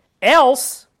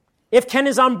 Else, if Ken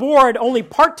is on board only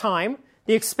part-time,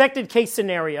 the expected case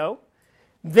scenario,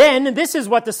 then this is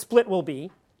what the split will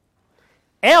be.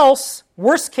 Else,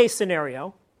 worst case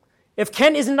scenario, if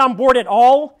Ken isn't on board at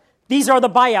all, these are the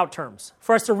buyout terms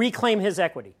for us to reclaim his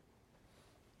equity.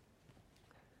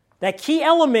 That key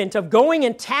element of going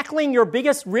and tackling your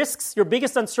biggest risks, your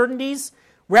biggest uncertainties,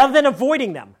 rather than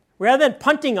avoiding them, rather than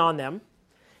punting on them.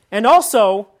 And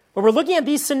also, when we're looking at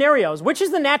these scenarios, which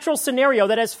is the natural scenario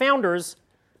that as founders,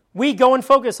 we go and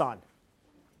focus on?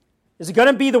 Is it going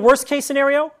to be the worst case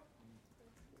scenario?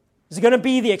 Is it going to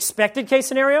be the expected case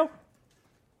scenario?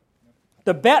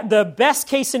 The best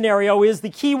case scenario is the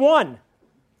key one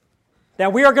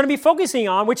that we are going to be focusing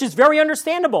on, which is very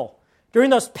understandable.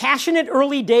 During those passionate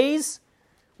early days,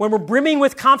 when we're brimming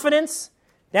with confidence,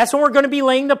 that's when we're going to be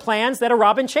laying the plans that a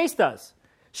Robin Chase does.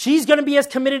 She's going to be as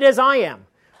committed as I am.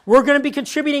 We're going to be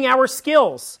contributing our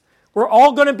skills. We're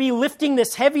all going to be lifting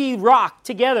this heavy rock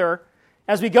together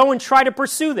as we go and try to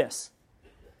pursue this.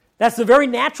 That's the very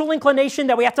natural inclination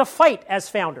that we have to fight as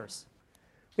founders.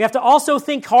 We have to also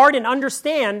think hard and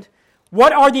understand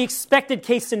what are the expected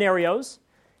case scenarios,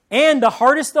 and the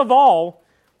hardest of all,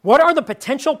 what are the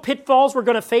potential pitfalls we're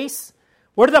going to face?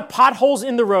 What are the potholes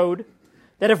in the road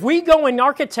that if we go and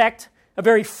architect a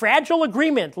very fragile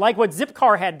agreement like what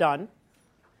Zipcar had done,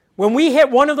 when we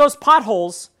hit one of those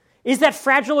potholes, is that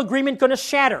fragile agreement going to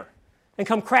shatter and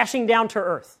come crashing down to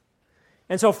earth?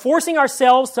 And so forcing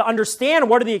ourselves to understand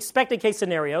what are the expected case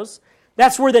scenarios,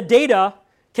 that's where the data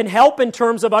can help in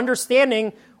terms of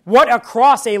understanding what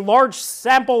across a large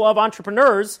sample of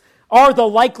entrepreneurs are the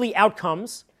likely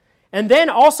outcomes, and then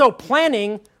also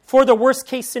planning for the worst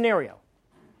case scenario.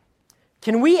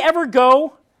 Can we ever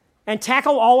go and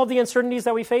tackle all of the uncertainties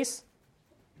that we face?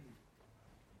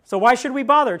 So why should we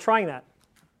bother trying that?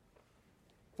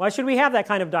 Why should we have that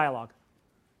kind of dialogue?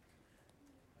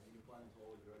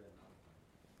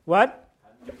 What?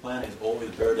 The plan is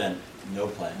always better than no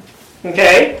plan.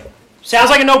 Okay. Sounds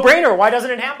like a no-brainer. Why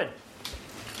doesn't it happen?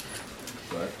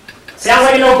 What? Sounds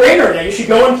like a no-brainer that you should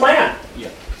go and plan. Yeah.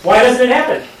 Why doesn't it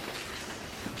happen?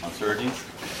 Uncertainty.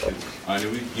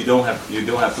 You don't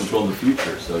have control of the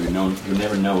future, so you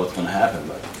never know what's going to happen.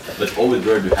 But it's always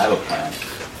better to have a plan.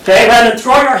 Okay, rather than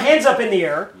throwing our hands up in the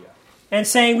air and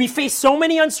saying we face so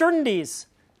many uncertainties.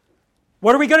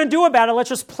 What are we going to do about it? Let's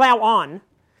just plow on.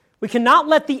 We cannot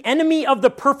let the enemy of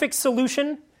the perfect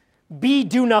solution be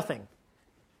do nothing.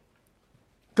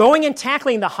 Going and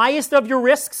tackling the highest of your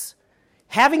risks,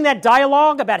 having that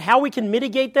dialogue about how we can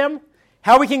mitigate them,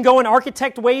 how we can go and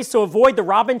architect ways to avoid the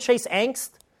Robin Chase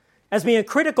angst as being a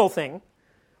critical thing.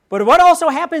 But what also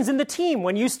happens in the team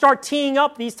when you start teeing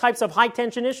up these types of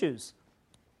high-tension issues?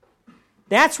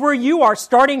 That's where you are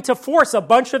starting to force a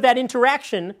bunch of that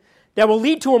interaction that will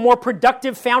lead to a more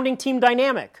productive founding team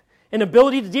dynamic, an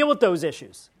ability to deal with those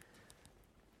issues.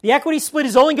 The equity split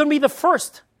is only going to be the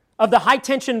first of the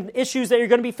high-tension issues that you're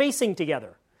going to be facing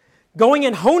together. Going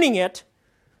and honing it,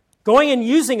 going and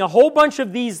using a whole bunch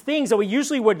of these things that we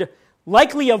usually would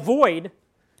likely avoid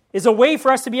is a way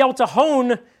for us to be able to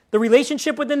hone the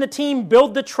relationship within the team,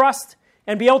 build the trust,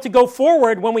 and be able to go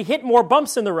forward when we hit more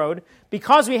bumps in the road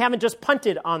because we haven't just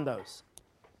punted on those.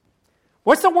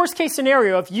 What's the worst case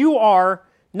scenario if you are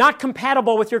not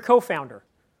compatible with your co-founder?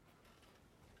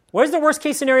 What is the worst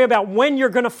case scenario about when you're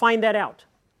going to find that out?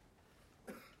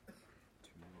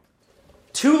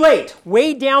 Too late,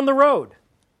 way down the road.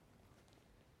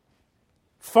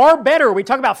 Far better, we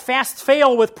talk about fast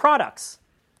fail with products.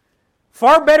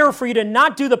 Far better for you to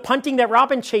not do the punting that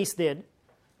Robin Chase did.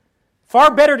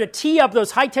 Far better to tee up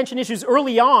those high-tension issues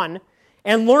early on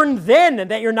and learn then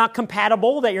that you're not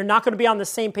compatible, that you're not going to be on the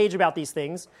same page about these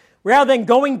things, rather than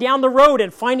going down the road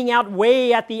and finding out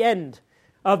way at the end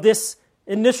of this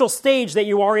initial stage that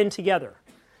you are in together.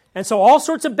 And so all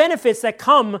sorts of benefits that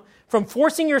come from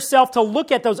forcing yourself to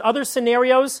look at those other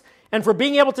scenarios and for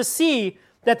being able to see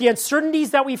that the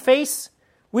uncertainties that we face,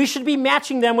 we should be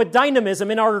matching them with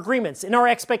dynamism in our agreements, in our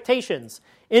expectations,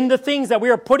 in the things that we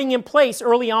are putting in place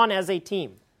early on as a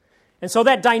team. And so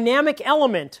that dynamic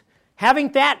element,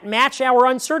 having that match our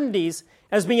uncertainties,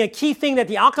 as being a key thing that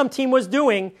the outcome team was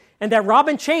doing and that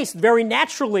Robin Chase very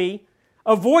naturally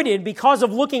avoided because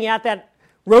of looking at that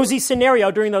rosy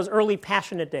scenario during those early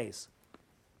passionate days.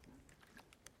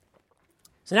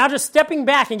 So now just stepping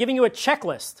back and giving you a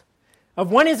checklist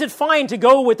of when is it fine to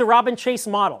go with the Robin Chase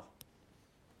model.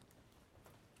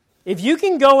 If you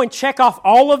can go and check off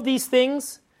all of these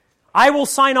things, I will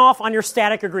sign off on your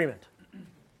static agreement.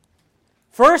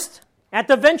 First, at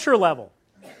the venture level,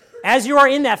 as you are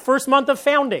in that first month of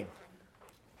founding,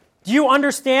 do you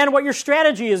understand what your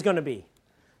strategy is going to be?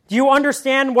 Do you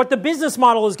understand what the business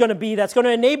model is going to be that's going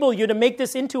to enable you to make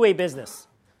this into a business?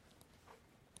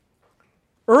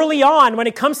 Early on, when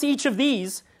it comes to each of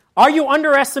these, are you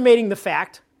underestimating the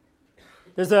fact?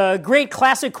 There's a great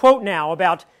classic quote now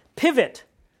about pivot,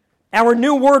 our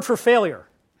new word for failure.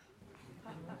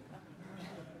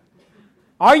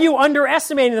 Are you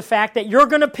underestimating the fact that you're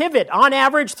going to pivot on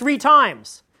average 3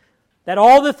 times? That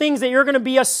all the things that you're going to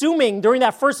be assuming during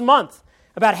that first month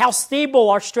about how stable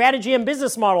our strategy and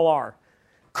business model are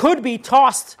could be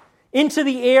tossed into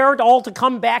the air all to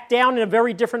come back down in a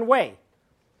very different way.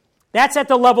 That's at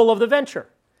the level of the venture.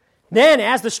 Then,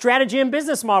 as the strategy and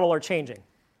business model are changing,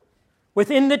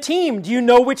 within the team, do you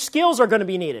know which skills are going to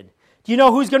be needed? Do you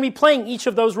know who's going to be playing each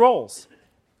of those roles?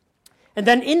 And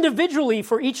then individually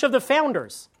for each of the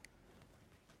founders,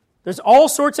 there's all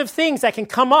sorts of things that can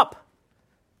come up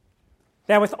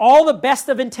that with all the best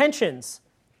of intentions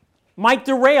might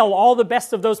derail all the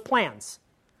best of those plans.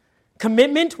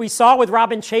 Commitment, we saw with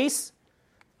Robin Chase,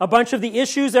 a bunch of the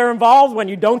issues that are involved when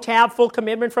you don't have full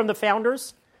commitment from the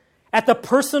founders. At the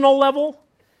personal level,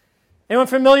 anyone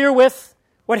familiar with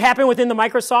what happened within the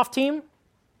Microsoft team?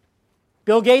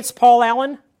 Bill Gates, Paul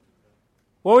Allen?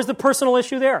 What was the personal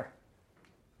issue there?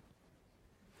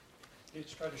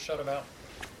 Gates tried to shut him out.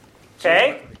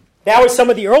 Okay. That was some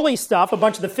of the early stuff, a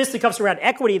bunch of the fisticuffs around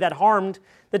equity that harmed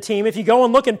the team. If you go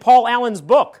and look in Paul Allen's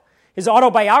book, his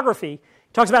autobiography,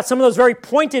 he talks about some of those very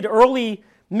pointed early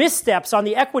missteps on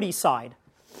the equity side.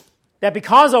 That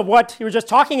because of what you were just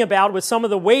talking about with some of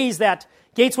the ways that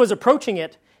Gates was approaching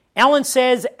it, Allen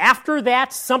says, after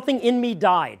that, something in me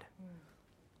died.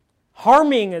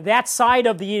 Harming that side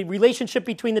of the relationship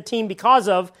between the team because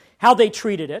of how they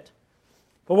treated it.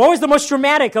 But what was the most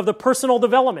dramatic of the personal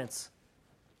developments,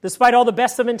 despite all the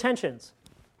best of intentions?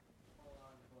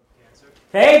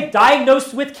 Okay,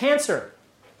 diagnosed with cancer.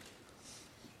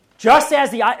 Just as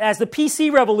the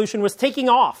PC revolution was taking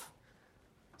off,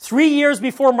 3 years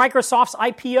before Microsoft's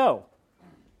IPO.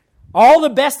 All the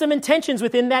best of intentions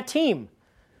within that team.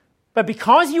 But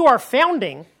because you are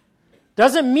founding,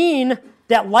 doesn't mean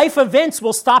that life events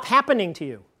will stop happening to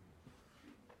you.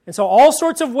 And so all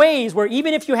sorts of ways where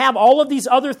even if you have all of these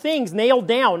other things nailed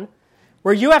down,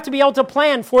 where you have to be able to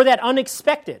plan for that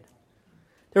unexpected.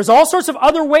 There's all sorts of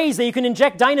other ways that you can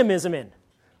inject dynamism in.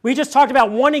 We just talked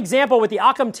about one example with the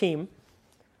Occam team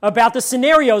about the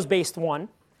scenarios-based one.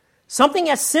 Something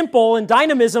as simple in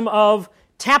dynamism of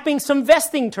tapping some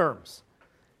vesting terms,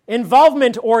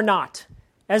 involvement or not,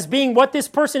 as being what this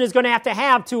person is going to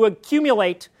have to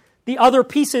accumulate the other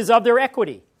pieces of their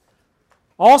equity.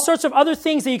 All sorts of other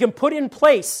things that you can put in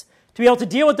place to be able to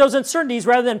deal with those uncertainties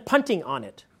rather than punting on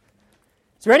it.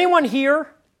 Is there anyone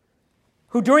here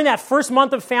who during that first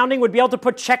month of founding would be able to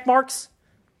put check marks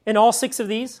in all 6 of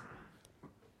these?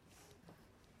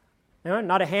 Anyone?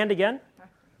 Not a hand again?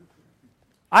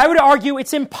 I would argue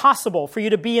it's impossible for you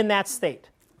to be in that state.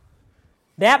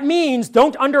 That means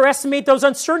don't underestimate those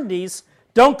uncertainties.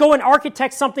 Don't go and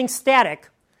architect something static.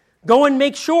 Go and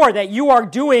make sure that you are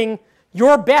doing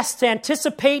your best to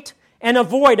anticipate and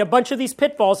avoid a bunch of these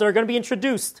pitfalls that are going to be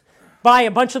introduced by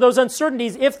a bunch of those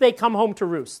uncertainties if they come home to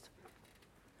roost.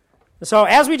 So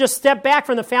as we just step back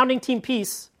from the founding team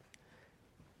piece,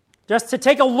 just to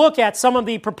take a look at some of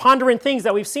the preponderant things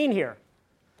that we've seen here.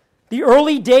 The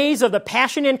early days of the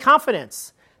passion and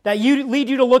confidence that lead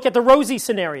you to look at the rosy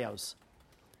scenarios.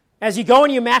 As you go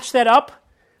and you match that up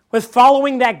with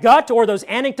following that gut or those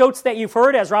anecdotes that you've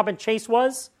heard, as Robin Chase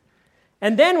was.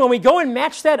 And then when we go and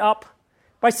match that up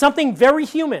by something very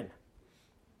human,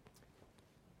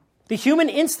 the human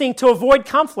instinct to avoid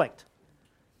conflict.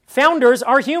 Founders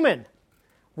are human.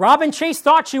 Robin Chase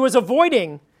thought she was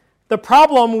avoiding the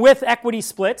problem with equity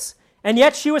splits, and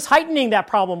yet she was heightening that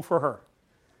problem for her.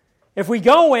 If we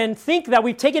go and think that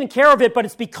we've taken care of it, but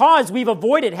it's because we've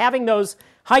avoided having those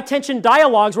high-tension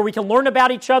dialogues where we can learn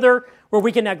about each other, where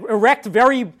we can erect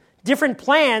very different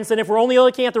plans than if we're only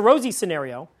looking at the rosy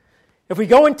scenario, if we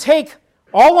go and take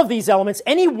all of these elements,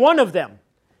 any one of them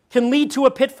can lead to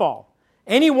a pitfall.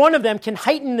 Any one of them can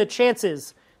heighten the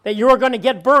chances that you're going to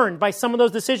get burned by some of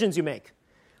those decisions you make.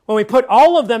 When we put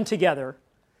all of them together,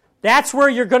 That's where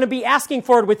you're going to be asking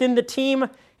for it within the team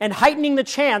and heightening the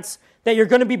chance that you're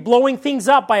going to be blowing things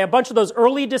up by a bunch of those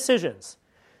early decisions.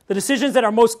 The decisions that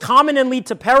are most common and lead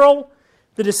to peril,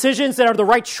 the decisions that are the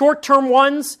right short-term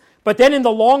ones, but then in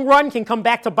the long run can come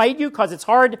back to bite you because it's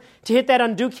hard to hit that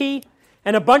undo key,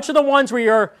 and a bunch of the ones where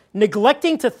you're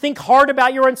neglecting to think hard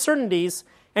about your uncertainties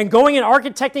and going and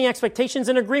architecting expectations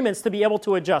and agreements to be able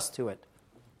to adjust to it.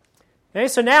 Okay,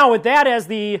 so now with that as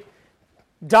the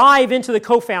dive into the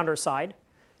co-founder side,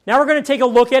 now we're going to take a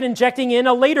look at injecting in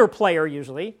a later player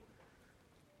usually,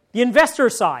 the investor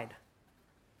side,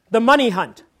 the money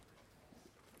hunt.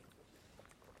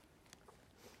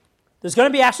 There's going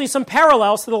to be actually some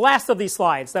parallels to the last of these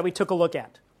slides that we took a look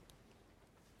at.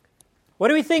 What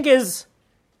do we think is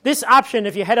this option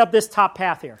if you head up this top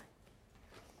path here?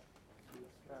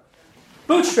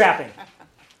 Bootstrapping.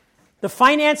 The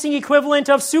financing equivalent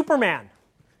of Superman.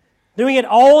 Doing it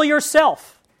all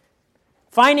yourself.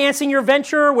 Financing your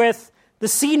venture with the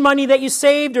seed money that you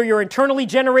saved or your internally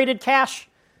generated cash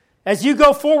as you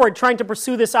go forward trying to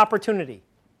pursue this opportunity.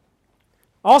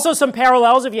 Also some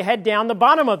parallels if you head down the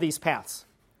bottom of these paths.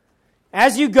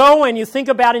 As you go and you think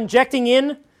about injecting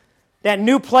in that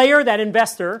new player, that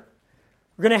investor,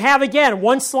 we're going to have, again,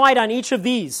 one slide on each of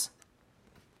these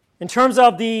in terms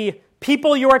of the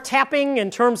people you are tapping, in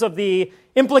terms of the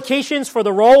implications for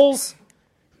the roles,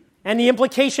 and the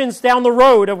implications down the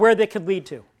road of where they could lead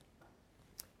to.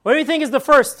 What do you think is the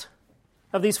first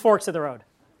of these forks of the road?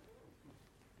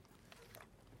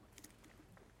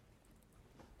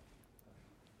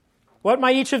 What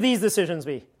might each of these decisions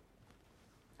be?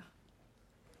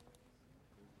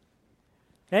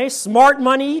 Okay, smart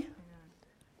money,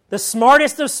 the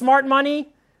smartest of smart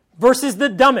money versus the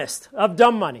dumbest of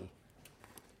dumb money.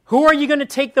 Who are you going to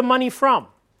take the money from?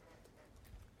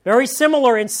 Very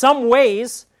similar in some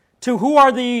ways to who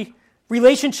are the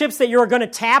relationships that you're going to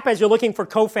tap as you're looking for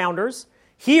co-founders.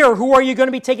 Here, who are you going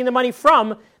to be taking the money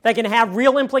from that can have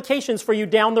real implications for you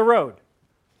down the road?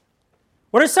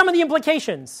 What are some of the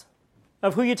implications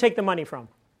of who you take the money from?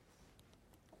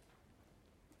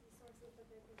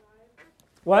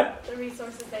 What? The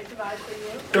resources they provide for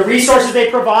you. The resources they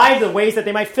provide, the ways that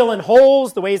they might fill in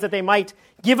holes, the ways that they might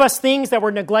give us things that we're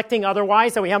neglecting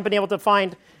otherwise, that we haven't been able to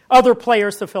find other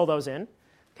players to fill those in.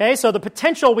 Okay, so the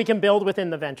potential we can build within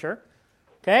the venture.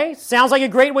 Okay, sounds like a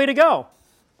great way to go.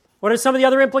 What are some of the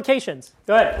other implications?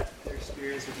 Go ahead. Their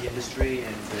experience with the industry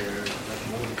and their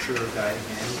more mature guiding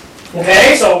hand.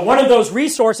 Okay, so one of those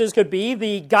resources could be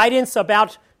the guidance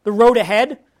about the road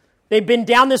ahead. They've been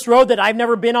down this road that I've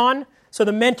never been on, so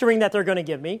the mentoring that they're going to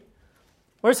give me.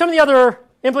 What are some of the other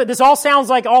this all sounds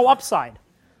like all upside.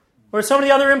 What are some of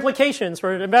the other implications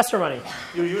for investor money?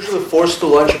 You're usually forced to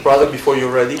launch a product before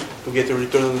you're ready to get a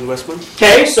return on investment.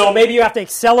 Okay, so maybe you have to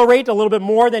accelerate a little bit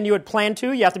more than you had planned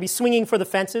to. You have to be swinging for the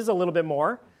fences a little bit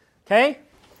more. Okay,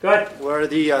 go ahead. What are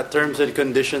the terms and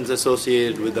conditions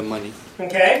associated with the money?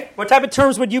 Okay, what type of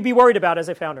terms would you be worried about as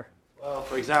a founder? Well,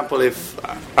 for example, if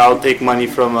I'll take money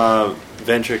from a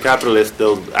venture capitalist,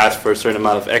 they'll ask for a certain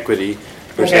amount of equity,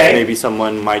 versus maybe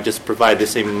someone might just provide the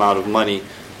same amount of money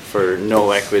for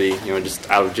no equity, just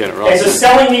out of generosity. Okay, so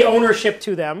selling the ownership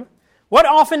to them. What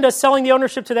often does selling the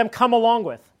ownership to them come along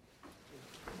with?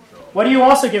 What are you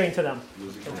also giving to them?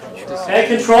 Okay,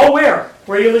 control where?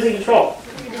 Where are you losing control?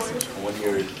 When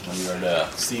you're the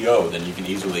CEO, then you can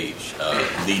easily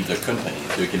lead the company,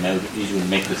 so you can easily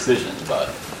make decisions. But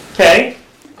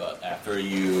after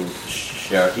you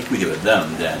share equity with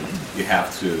them, then you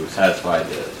have to satisfy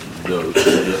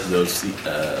those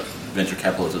venture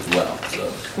capitalists as well. So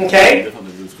you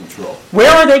definitely lose control.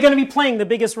 Where are they going to be playing the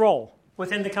biggest role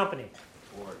within the company?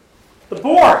 The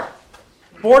board.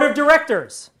 Board of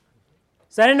directors.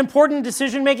 Is that an important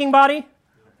decision-making body?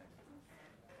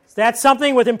 Is that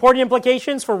something with important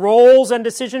implications for roles and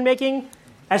decision-making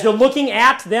as you're looking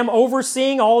at them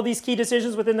overseeing all of these key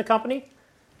decisions within the company?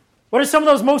 What are some of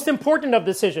those most important of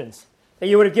decisions that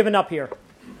you would have given up here?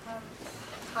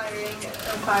 Hiring,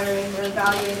 acquiring, or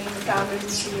evaluating the founders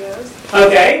and CEOs.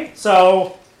 Okay,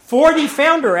 so for the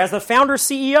founder, as the founder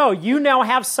CEO, you now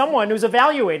have someone who's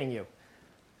evaluating you.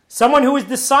 Someone who is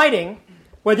deciding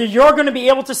whether you're going to be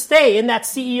able to stay in that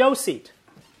CEO seat.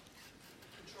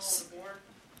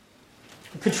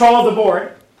 Control of the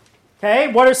board.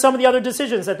 Okay, what are some of the other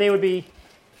decisions that they would be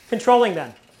controlling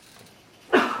then?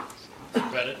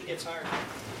 Credit gets hired.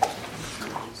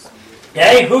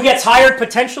 Okay, who gets hired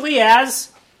potentially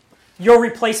as your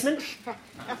replacement?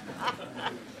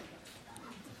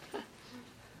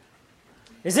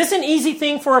 Is this an easy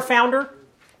thing for a founder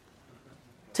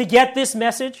to get this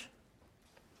message?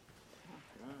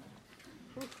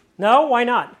 No? Why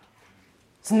not?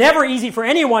 It's never easy for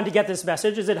anyone to get this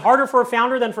message. Is it harder for a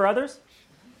founder than for others?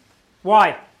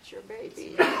 Why? It's your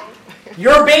baby.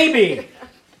 Your baby.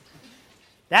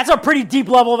 That's a pretty deep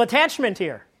level of attachment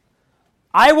here.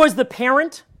 I was the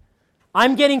parent.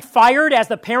 I'm getting fired as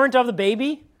the parent of the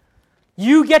baby.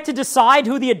 You get to decide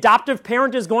who the adoptive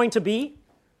parent is going to be.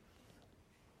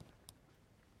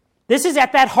 This is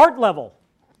at that heart level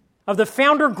of the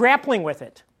founder grappling with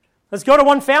it. Let's go to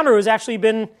one founder who's actually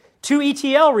been to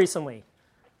ETL recently.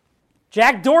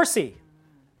 Jack Dorsey,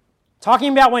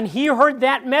 talking about when he heard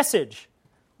that message,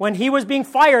 when he was being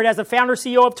fired as the founder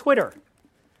CEO of Twitter.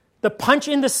 The punch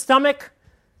in the stomach,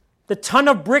 the ton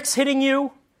of bricks hitting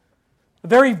you, a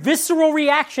very visceral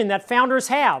reaction that founders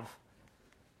have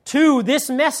to this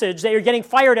message that you're getting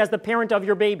fired as the parent of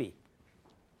your baby.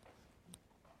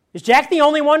 Is Jack the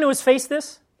only one who has faced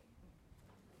this?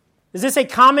 Is this a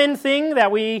common thing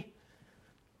that we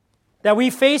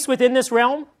face within this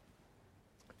realm?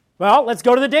 Well, let's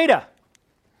go to the data.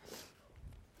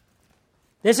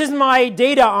 This is my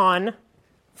data on,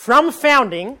 from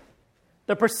founding,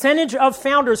 the percentage of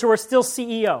founders who are still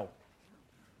CEO.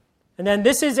 And then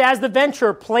this is as the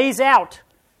venture plays out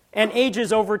and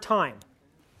ages over time.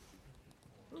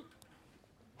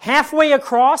 Halfway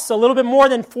across, a little bit more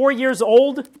than 4 years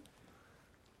old,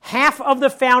 half of the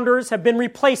founders have been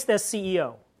replaced as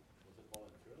CEO.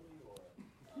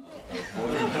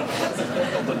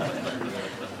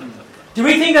 Do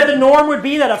we think that the norm would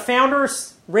be that a founder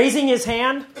raising his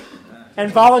hand and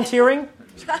volunteering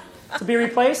to be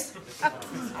replaced?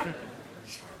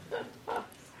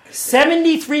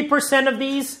 73% of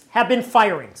these have been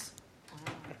firings.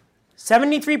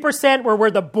 73% were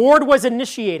where the board was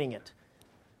initiating it,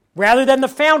 rather than the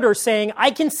founder saying,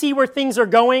 I can see where things are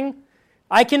going,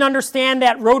 I can understand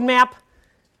that roadmap,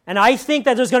 and I think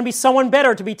that there's going to be someone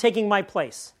better to be taking my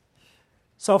place.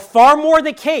 So far more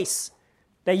the case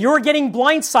that you're getting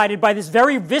blindsided by this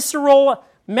very visceral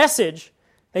message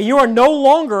that you are no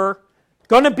longer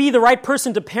going to be the right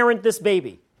person to parent this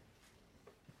baby.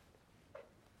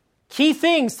 Key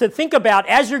things to think about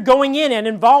as you're going in and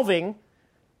involving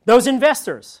those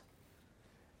investors.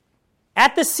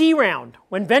 At the C round,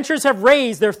 when ventures have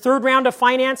raised their third round of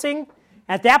financing,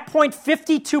 at that point,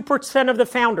 52% of the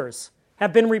founders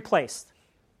have been replaced.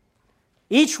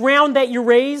 Each round that you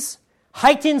raise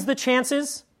heightens the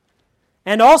chances,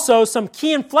 and also some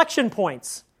key inflection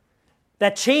points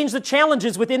that change the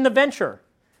challenges within the venture,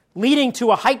 leading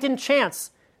to a heightened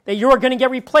chance that you're going to get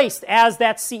replaced as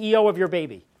that CEO of your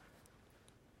baby.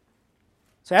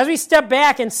 So as we step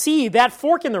back and see that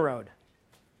fork in the road,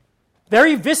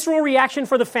 very visceral reaction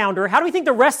for the founder, how do we think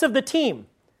the rest of the team,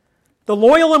 the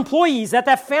loyal employees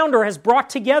that founder has brought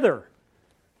together,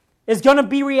 is going to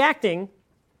be reacting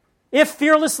if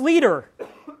fearless leader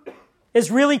is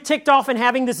really ticked off and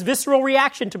having this visceral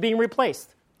reaction to being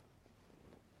replaced?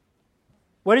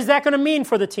 What is that going to mean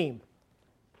for the team?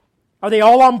 Are they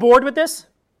all on board with this?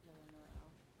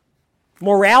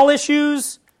 Morale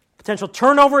issues, potential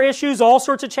turnover issues, all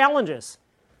sorts of challenges.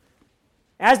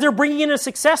 As they're bringing in a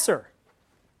successor,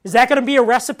 is that going to be a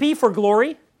recipe for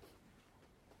glory?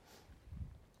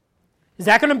 Is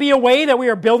that going to be a way that we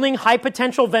are building high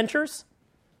potential ventures?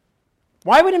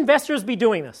 Why would investors be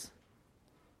doing this?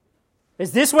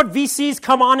 Is this what VCs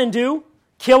come on and do?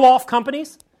 Kill off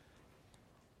companies?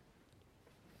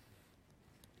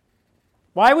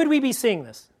 Why would we be seeing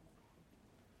this?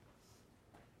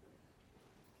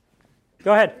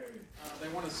 Go ahead. They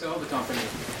want to sell the company.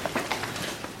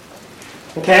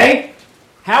 Okay.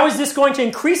 How is this going to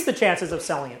increase the chances of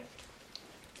selling it?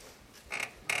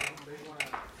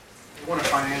 They want to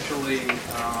financially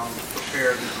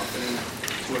prepare the company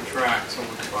to attract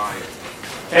someone to buy it.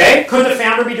 Okay. Could the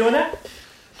founder be doing that?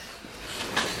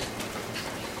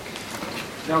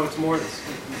 No, it's more in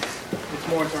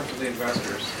terms of the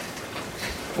investors.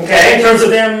 Okay. In terms of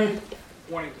them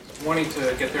wanting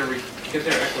to get their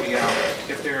equity out,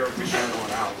 get their return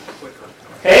on out quicker.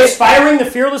 Okay. Is firing the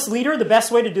fearless leader the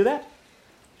best way to do that?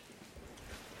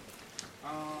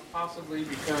 Possibly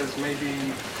because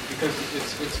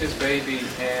it's his baby,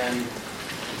 and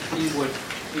he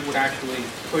would actually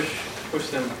push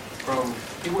them from.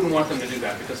 He wouldn't want them to do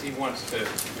that because he wants to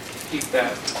keep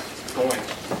that going.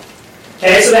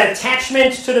 Okay, so that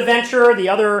attachment to the venture, the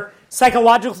other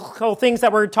psychological things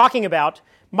that we're talking about,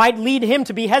 might lead him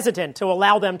to be hesitant to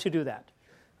allow them to do that.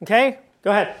 Okay,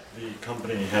 go ahead. The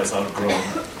company has outgrown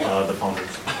the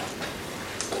founders.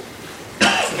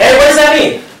 Okay, what does that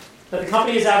mean? That the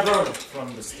company is outgrown?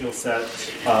 From the skill set,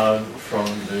 from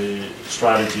the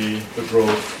strategy, the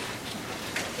growth,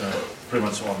 pretty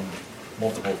much on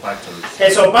multiple factors.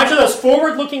 Okay, so a bunch of those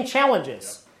forward-looking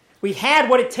challenges We had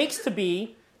what it takes to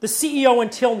be the CEO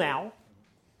until now.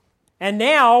 And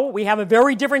now we have a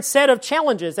very different set of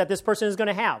challenges that this person is going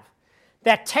to have.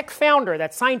 That tech founder,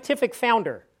 that scientific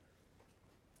founder,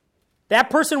 that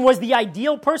person was the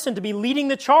ideal person to be leading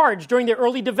the charge during the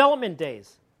early development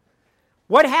days.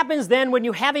 What happens then when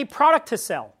you have a product to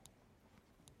sell?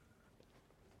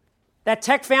 That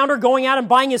tech founder going out and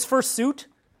buying his first suit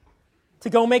to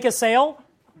go make a sale?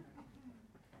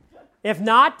 If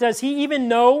not, does he even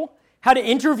know how to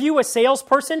interview a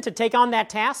salesperson to take on that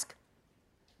task?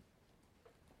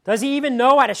 Does he even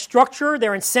know how to structure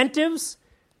their incentives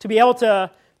to be able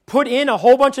to put in a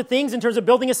whole bunch of things in terms of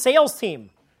building a sales team?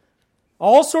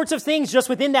 All sorts of things just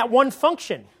within that one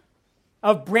function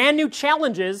of brand new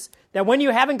challenges that when you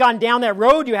haven't gone down that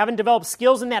road, you haven't developed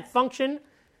skills in that function,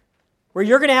 where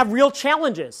you're going to have real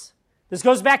challenges. This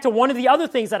goes back to one of the other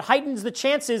things that heightens the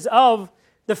chances of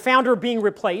the founder being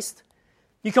replaced.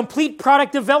 You complete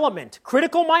product development,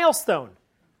 critical milestone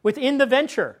within the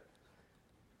venture.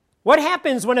 What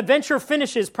happens when a venture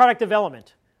finishes product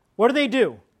development? What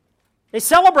do? They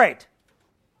celebrate.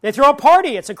 They throw a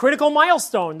party. It's a critical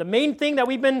milestone, the main thing that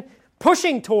we've been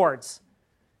pushing towards.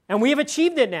 And we have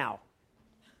achieved it now.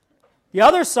 The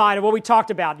other side of what we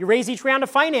talked about, you raise each round of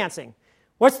financing.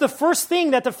 What's the first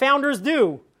thing that the founders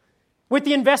do with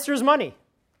the investors' money?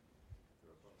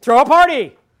 Throw a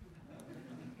party.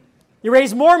 You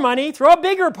raise more money, throw a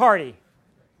bigger party.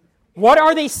 What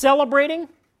are they celebrating?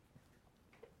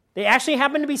 They actually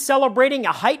happen to be celebrating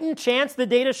a heightened chance, the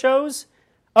data shows,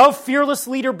 of fearless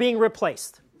leader being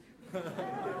replaced.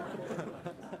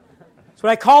 It's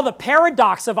what I call the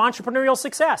paradox of entrepreneurial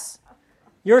success.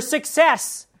 Your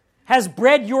success has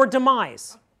bred your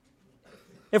demise.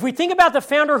 If we think about the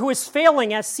founder who is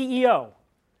failing as CEO,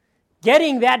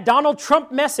 getting that Donald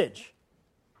Trump message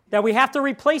that we have to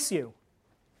replace you,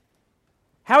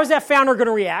 how is that founder going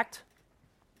to react?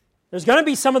 There's going to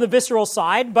be some of the visceral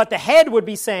side, but the head would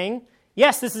be saying,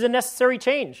 yes, this is a necessary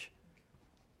change.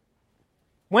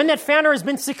 When that founder has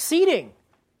been succeeding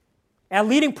at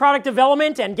leading product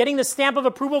development and getting the stamp of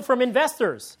approval from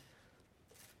investors,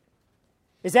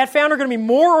 is that founder going to be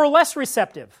more or less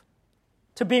receptive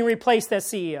to being replaced as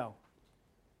CEO?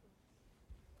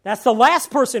 That's the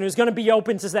last person who's going to be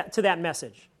open to that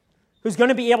message, who's going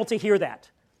to be able to hear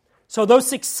that. So those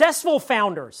successful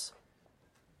founders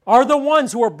are the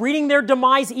ones who are breeding their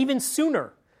demise even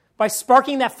sooner by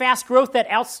sparking that fast growth that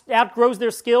outgrows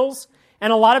their skills,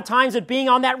 and a lot of times it being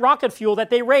on that rocket fuel that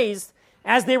they raised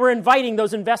as they were inviting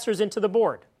those investors into the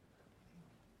board.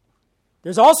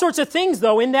 There's all sorts of things,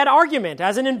 though, in that argument.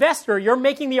 As an investor, you're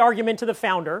making the argument to the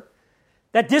founder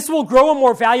that this will grow a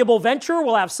more valuable venture.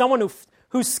 We'll have someone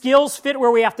whose skills fit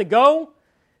where we have to go.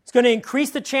 It's going to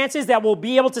increase the chances that we'll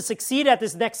be able to succeed at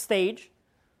this next stage.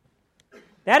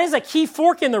 That is a key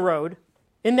fork in the road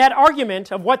in that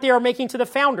argument of what they are making to the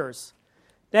founders.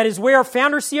 That is where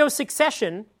founder-CEO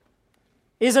succession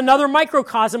is another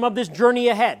microcosm of this journey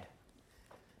ahead.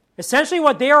 Essentially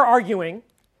what they are arguing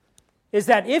is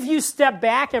that if you step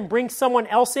back and bring someone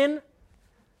else in,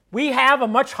 we have a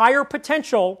much higher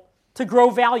potential to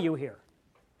grow value here.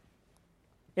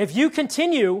 If you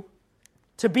continue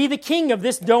to be the king of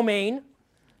this domain,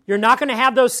 you're not going to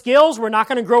have those skills, we're not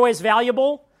going to grow as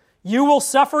valuable, you will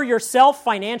suffer yourself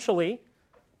financially.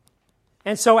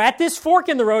 And so at this fork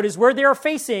in the road is where they are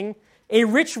facing a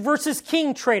rich versus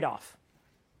king trade-off.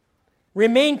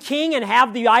 Remain king and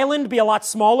have the island be a lot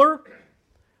smaller,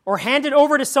 or hand it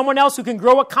over to someone else who can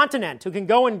grow a continent, who can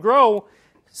go and grow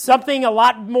something a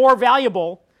lot more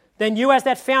valuable than you as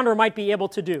that founder might be able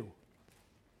to do.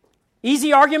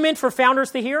 Easy argument for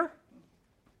founders to hear?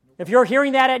 If you're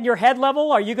hearing that at your head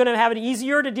level, are you going to have it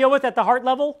easier to deal with at the heart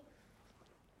level?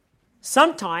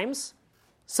 Sometimes,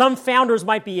 some founders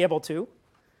might be able to.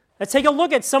 Let's take a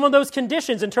look at some of those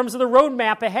conditions in terms of the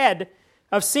roadmap ahead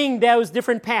of seeing those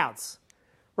different paths.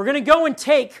 We're going to go and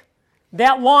take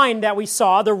that line that we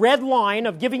saw, the red line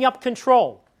of giving up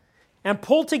control, and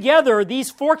pull together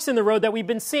these forks in the road that we've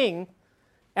been seeing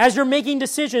as you're making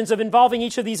decisions of involving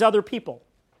each of these other people.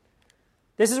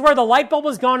 This is where the light bulb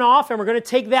has gone off, and we're going to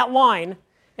take that line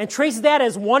and trace that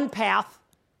as one path,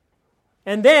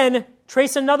 and then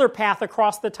trace another path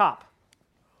across the top.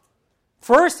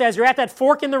 First, as you're at that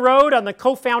fork in the road on the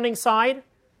co-founding side,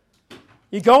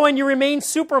 you go and you remain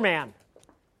Superman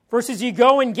versus you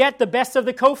go and get the best of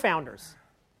the co-founders.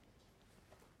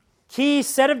 Key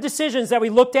set of decisions that we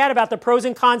looked at about the pros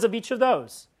and cons of each of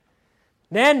those.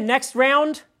 Then, next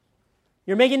round,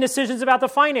 you're making decisions about the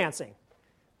financing.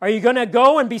 Are you going to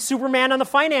go and be Superman on the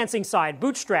financing side,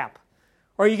 bootstrap?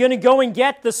 Or are you going to go and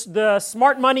get the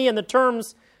smart money and the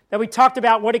terms that we talked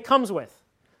about, what it comes with?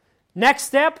 Next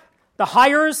step, The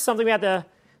hires, something we have to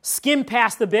skim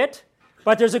past a bit,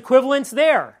 but there's equivalence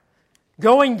there.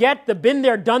 Go and get the been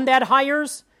there, done that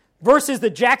hires versus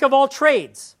the jack of all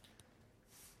trades,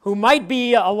 who might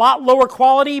be a lot lower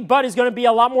quality, but is going to be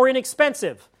a lot more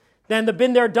inexpensive than the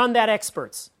been there, done that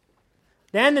experts.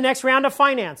 Then the next round of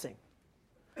financing.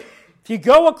 If you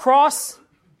go across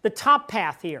the top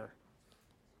path here,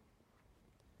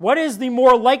 what is the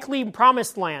more likely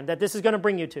promised land that this is going to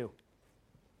bring you to?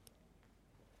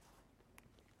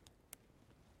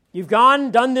 You've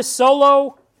gone, done this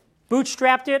solo,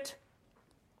 bootstrapped it.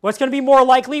 What's going to be more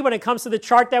likely when it comes to the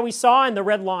chart that we saw in the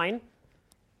red line?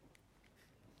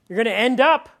 You're going to end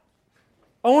up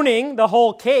owning the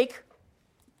whole cake.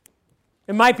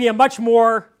 It might be a much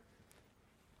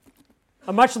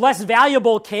less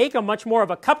valuable cake, a much more of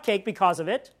a cupcake because of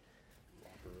it.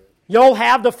 You'll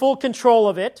have the full control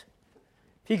of it.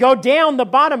 If you go down the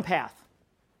bottom path,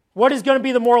 what is going to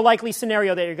be the more likely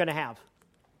scenario that you're going to have?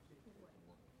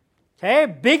 Okay,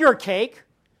 bigger cake,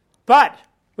 but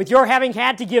with your having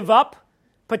had to give up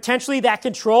potentially that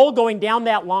control going down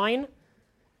that line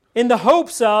in the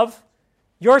hopes of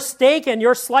your stake and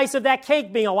your slice of that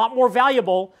cake being a lot more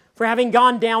valuable for having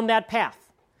gone down that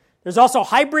path. There's also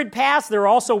hybrid paths. There are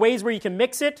also ways where you can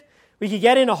mix it. We could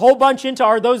get in a whole bunch into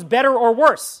are those better or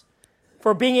worse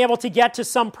for being able to get to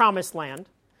some promised land.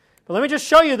 But let me just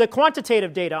show you the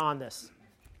quantitative data on this.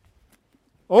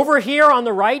 Over here on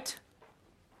the right,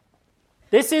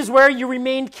 this is where you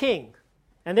remained king.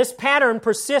 And this pattern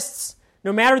persists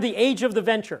no matter the age of the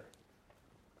venture.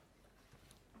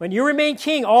 When you remain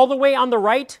king all the way on the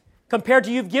right, compared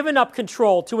to you've given up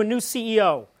control to a new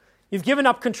CEO, you've given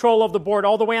up control of the board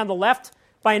all the way on the left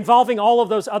by involving all of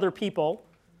those other people,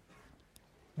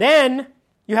 then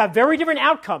you have very different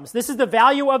outcomes. This is the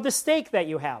value of the stake that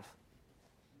you have.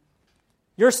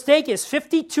 Your stake is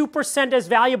 52% as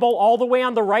valuable all the way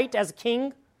on the right as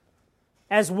king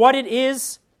as what it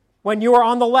is when you are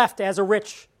on the left as a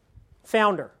rich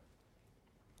founder.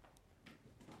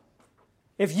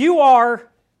 If you are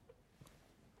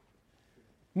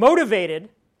motivated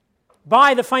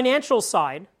by the financial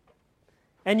side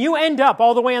and you end up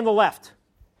all the way on the left,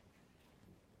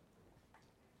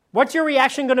 what's your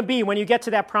reaction going to be when you get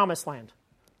to that promised land?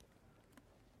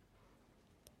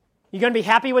 You going to be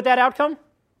happy with that outcome?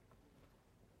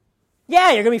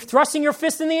 Yeah, you're going to be thrusting your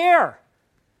fist in the air.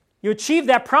 You achieved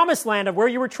that promised land of where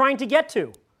you were trying to get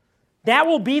to. That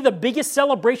will be the biggest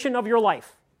celebration of your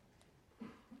life.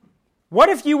 What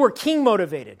if you were king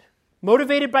motivated,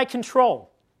 motivated by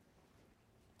control,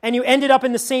 and you ended up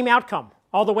in the same outcome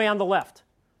all the way on the left?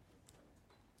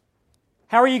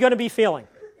 How are you going to be feeling?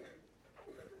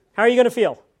 How are you going to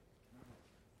feel?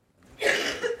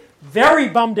 Very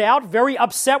bummed out, very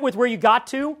upset with where you got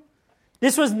to.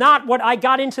 This was not what I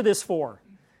got into this for.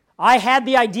 I had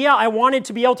the idea. I wanted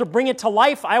to be able to bring it to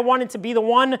life. I wanted to be the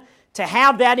one to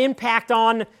have that impact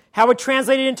on how it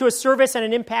translated into a service and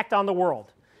an impact on the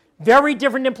world. Very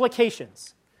different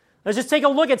implications. Let's just take a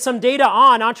look at some data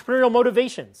on entrepreneurial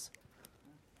motivations.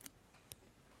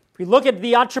 If we look at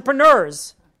the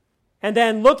entrepreneurs and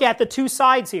then look at the two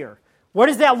sides here, what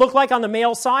does that look like on the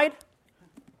male side?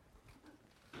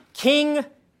 King,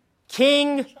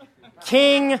 king,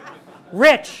 king,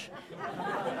 rich.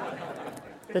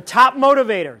 The top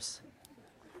motivators.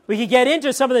 We could get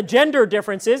into some of the gender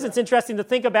differences. It's interesting to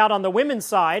think about on the women's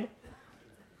side.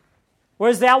 What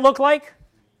does that look like?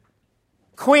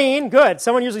 Queen, good.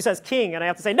 Someone usually says king, and I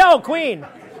have to say, no, queen.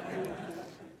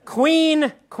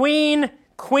 Queen, queen,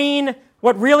 queen,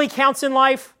 what really counts in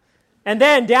life. And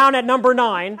then down at number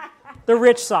 9, the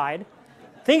rich side.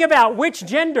 Think about which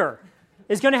gender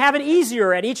is going to have it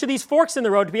easier at each of these forks in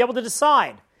the road to be able to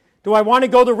decide. Do I want to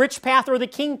go the rich path or the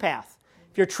king path?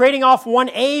 If you're trading off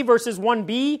 1A versus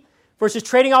 1B versus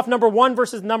trading off number 1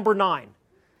 versus number 9.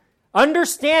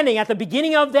 Understanding at the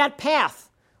beginning of that path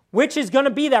which is going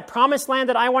to be that promised land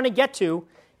that I want to get to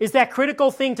is that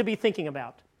critical thing to be thinking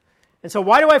about. And so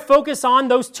why do I focus on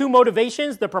those two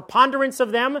motivations, the preponderance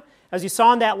of them, as you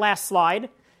saw in that last slide,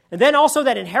 and then also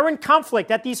that inherent conflict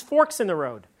at these forks in the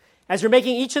road as you're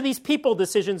making each of these people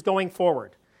decisions going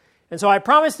forward. And so I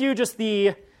promised you just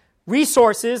the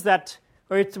resources that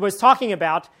it was talking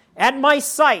about. At my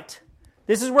site,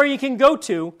 this is where you can go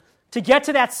to get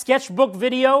to that sketchbook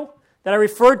video that I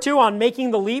referred to on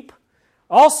making the leap.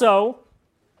 Also,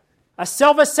 a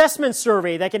self-assessment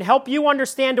survey that can help you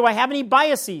understand, do I have any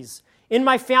biases in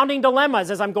my founding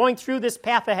dilemmas as I'm going through this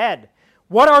path ahead?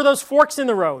 What are those forks in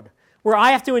the road where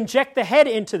I have to inject the head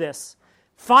into this?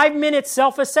 5-minute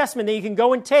self-assessment that you can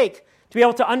go and take to be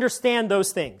able to understand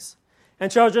those things.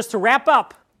 And so just to wrap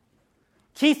up,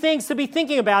 key things to be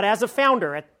thinking about as a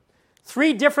founder.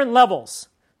 3 different levels: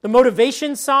 the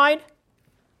motivation side,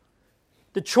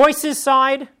 the choices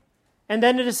side, and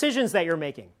then the decisions that you're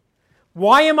making.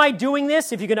 Why am I doing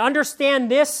this? If you can understand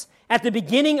this at the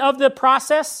beginning of the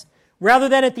process rather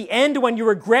than at the end when you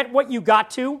regret what you got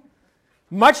to,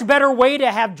 much better way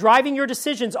to have driving your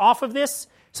decisions off of this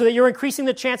so that you're increasing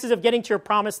the chances of getting to your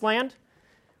promised land.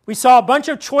 We saw a bunch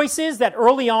of choices that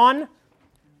early on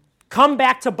come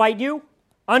back to bite you,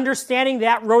 understanding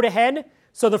that road ahead.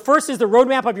 So the first is the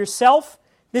roadmap of yourself.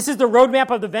 This is the roadmap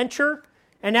of the venture.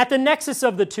 And at the nexus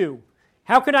of the two,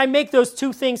 how can I make those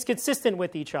two things consistent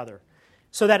with each other?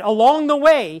 So that along the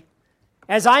way,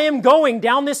 as I am going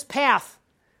down this path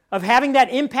of having that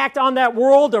impact on that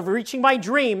world, of reaching my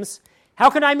dreams, how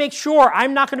can I make sure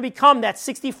I'm not going to become that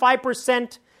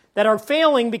 65% that are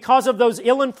failing because of those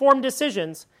ill-informed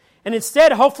decisions, and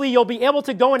instead, hopefully, you'll be able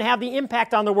to go and have the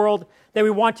impact on the world that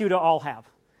we want you to all have.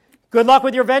 Good luck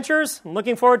with your ventures. I'm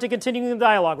looking forward to continuing the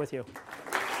dialogue with you.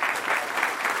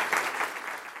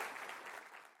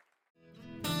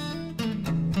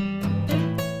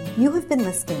 You have been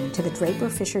listening to the Draper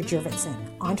Fisher Jurvetson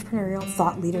Entrepreneurial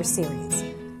Thought Leader Series,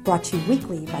 brought to you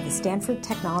weekly by the Stanford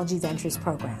Technology Ventures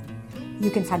Program. You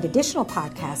can find additional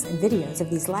podcasts and videos of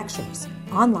these lectures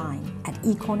online at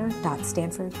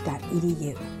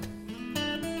ecorner.stanford.edu.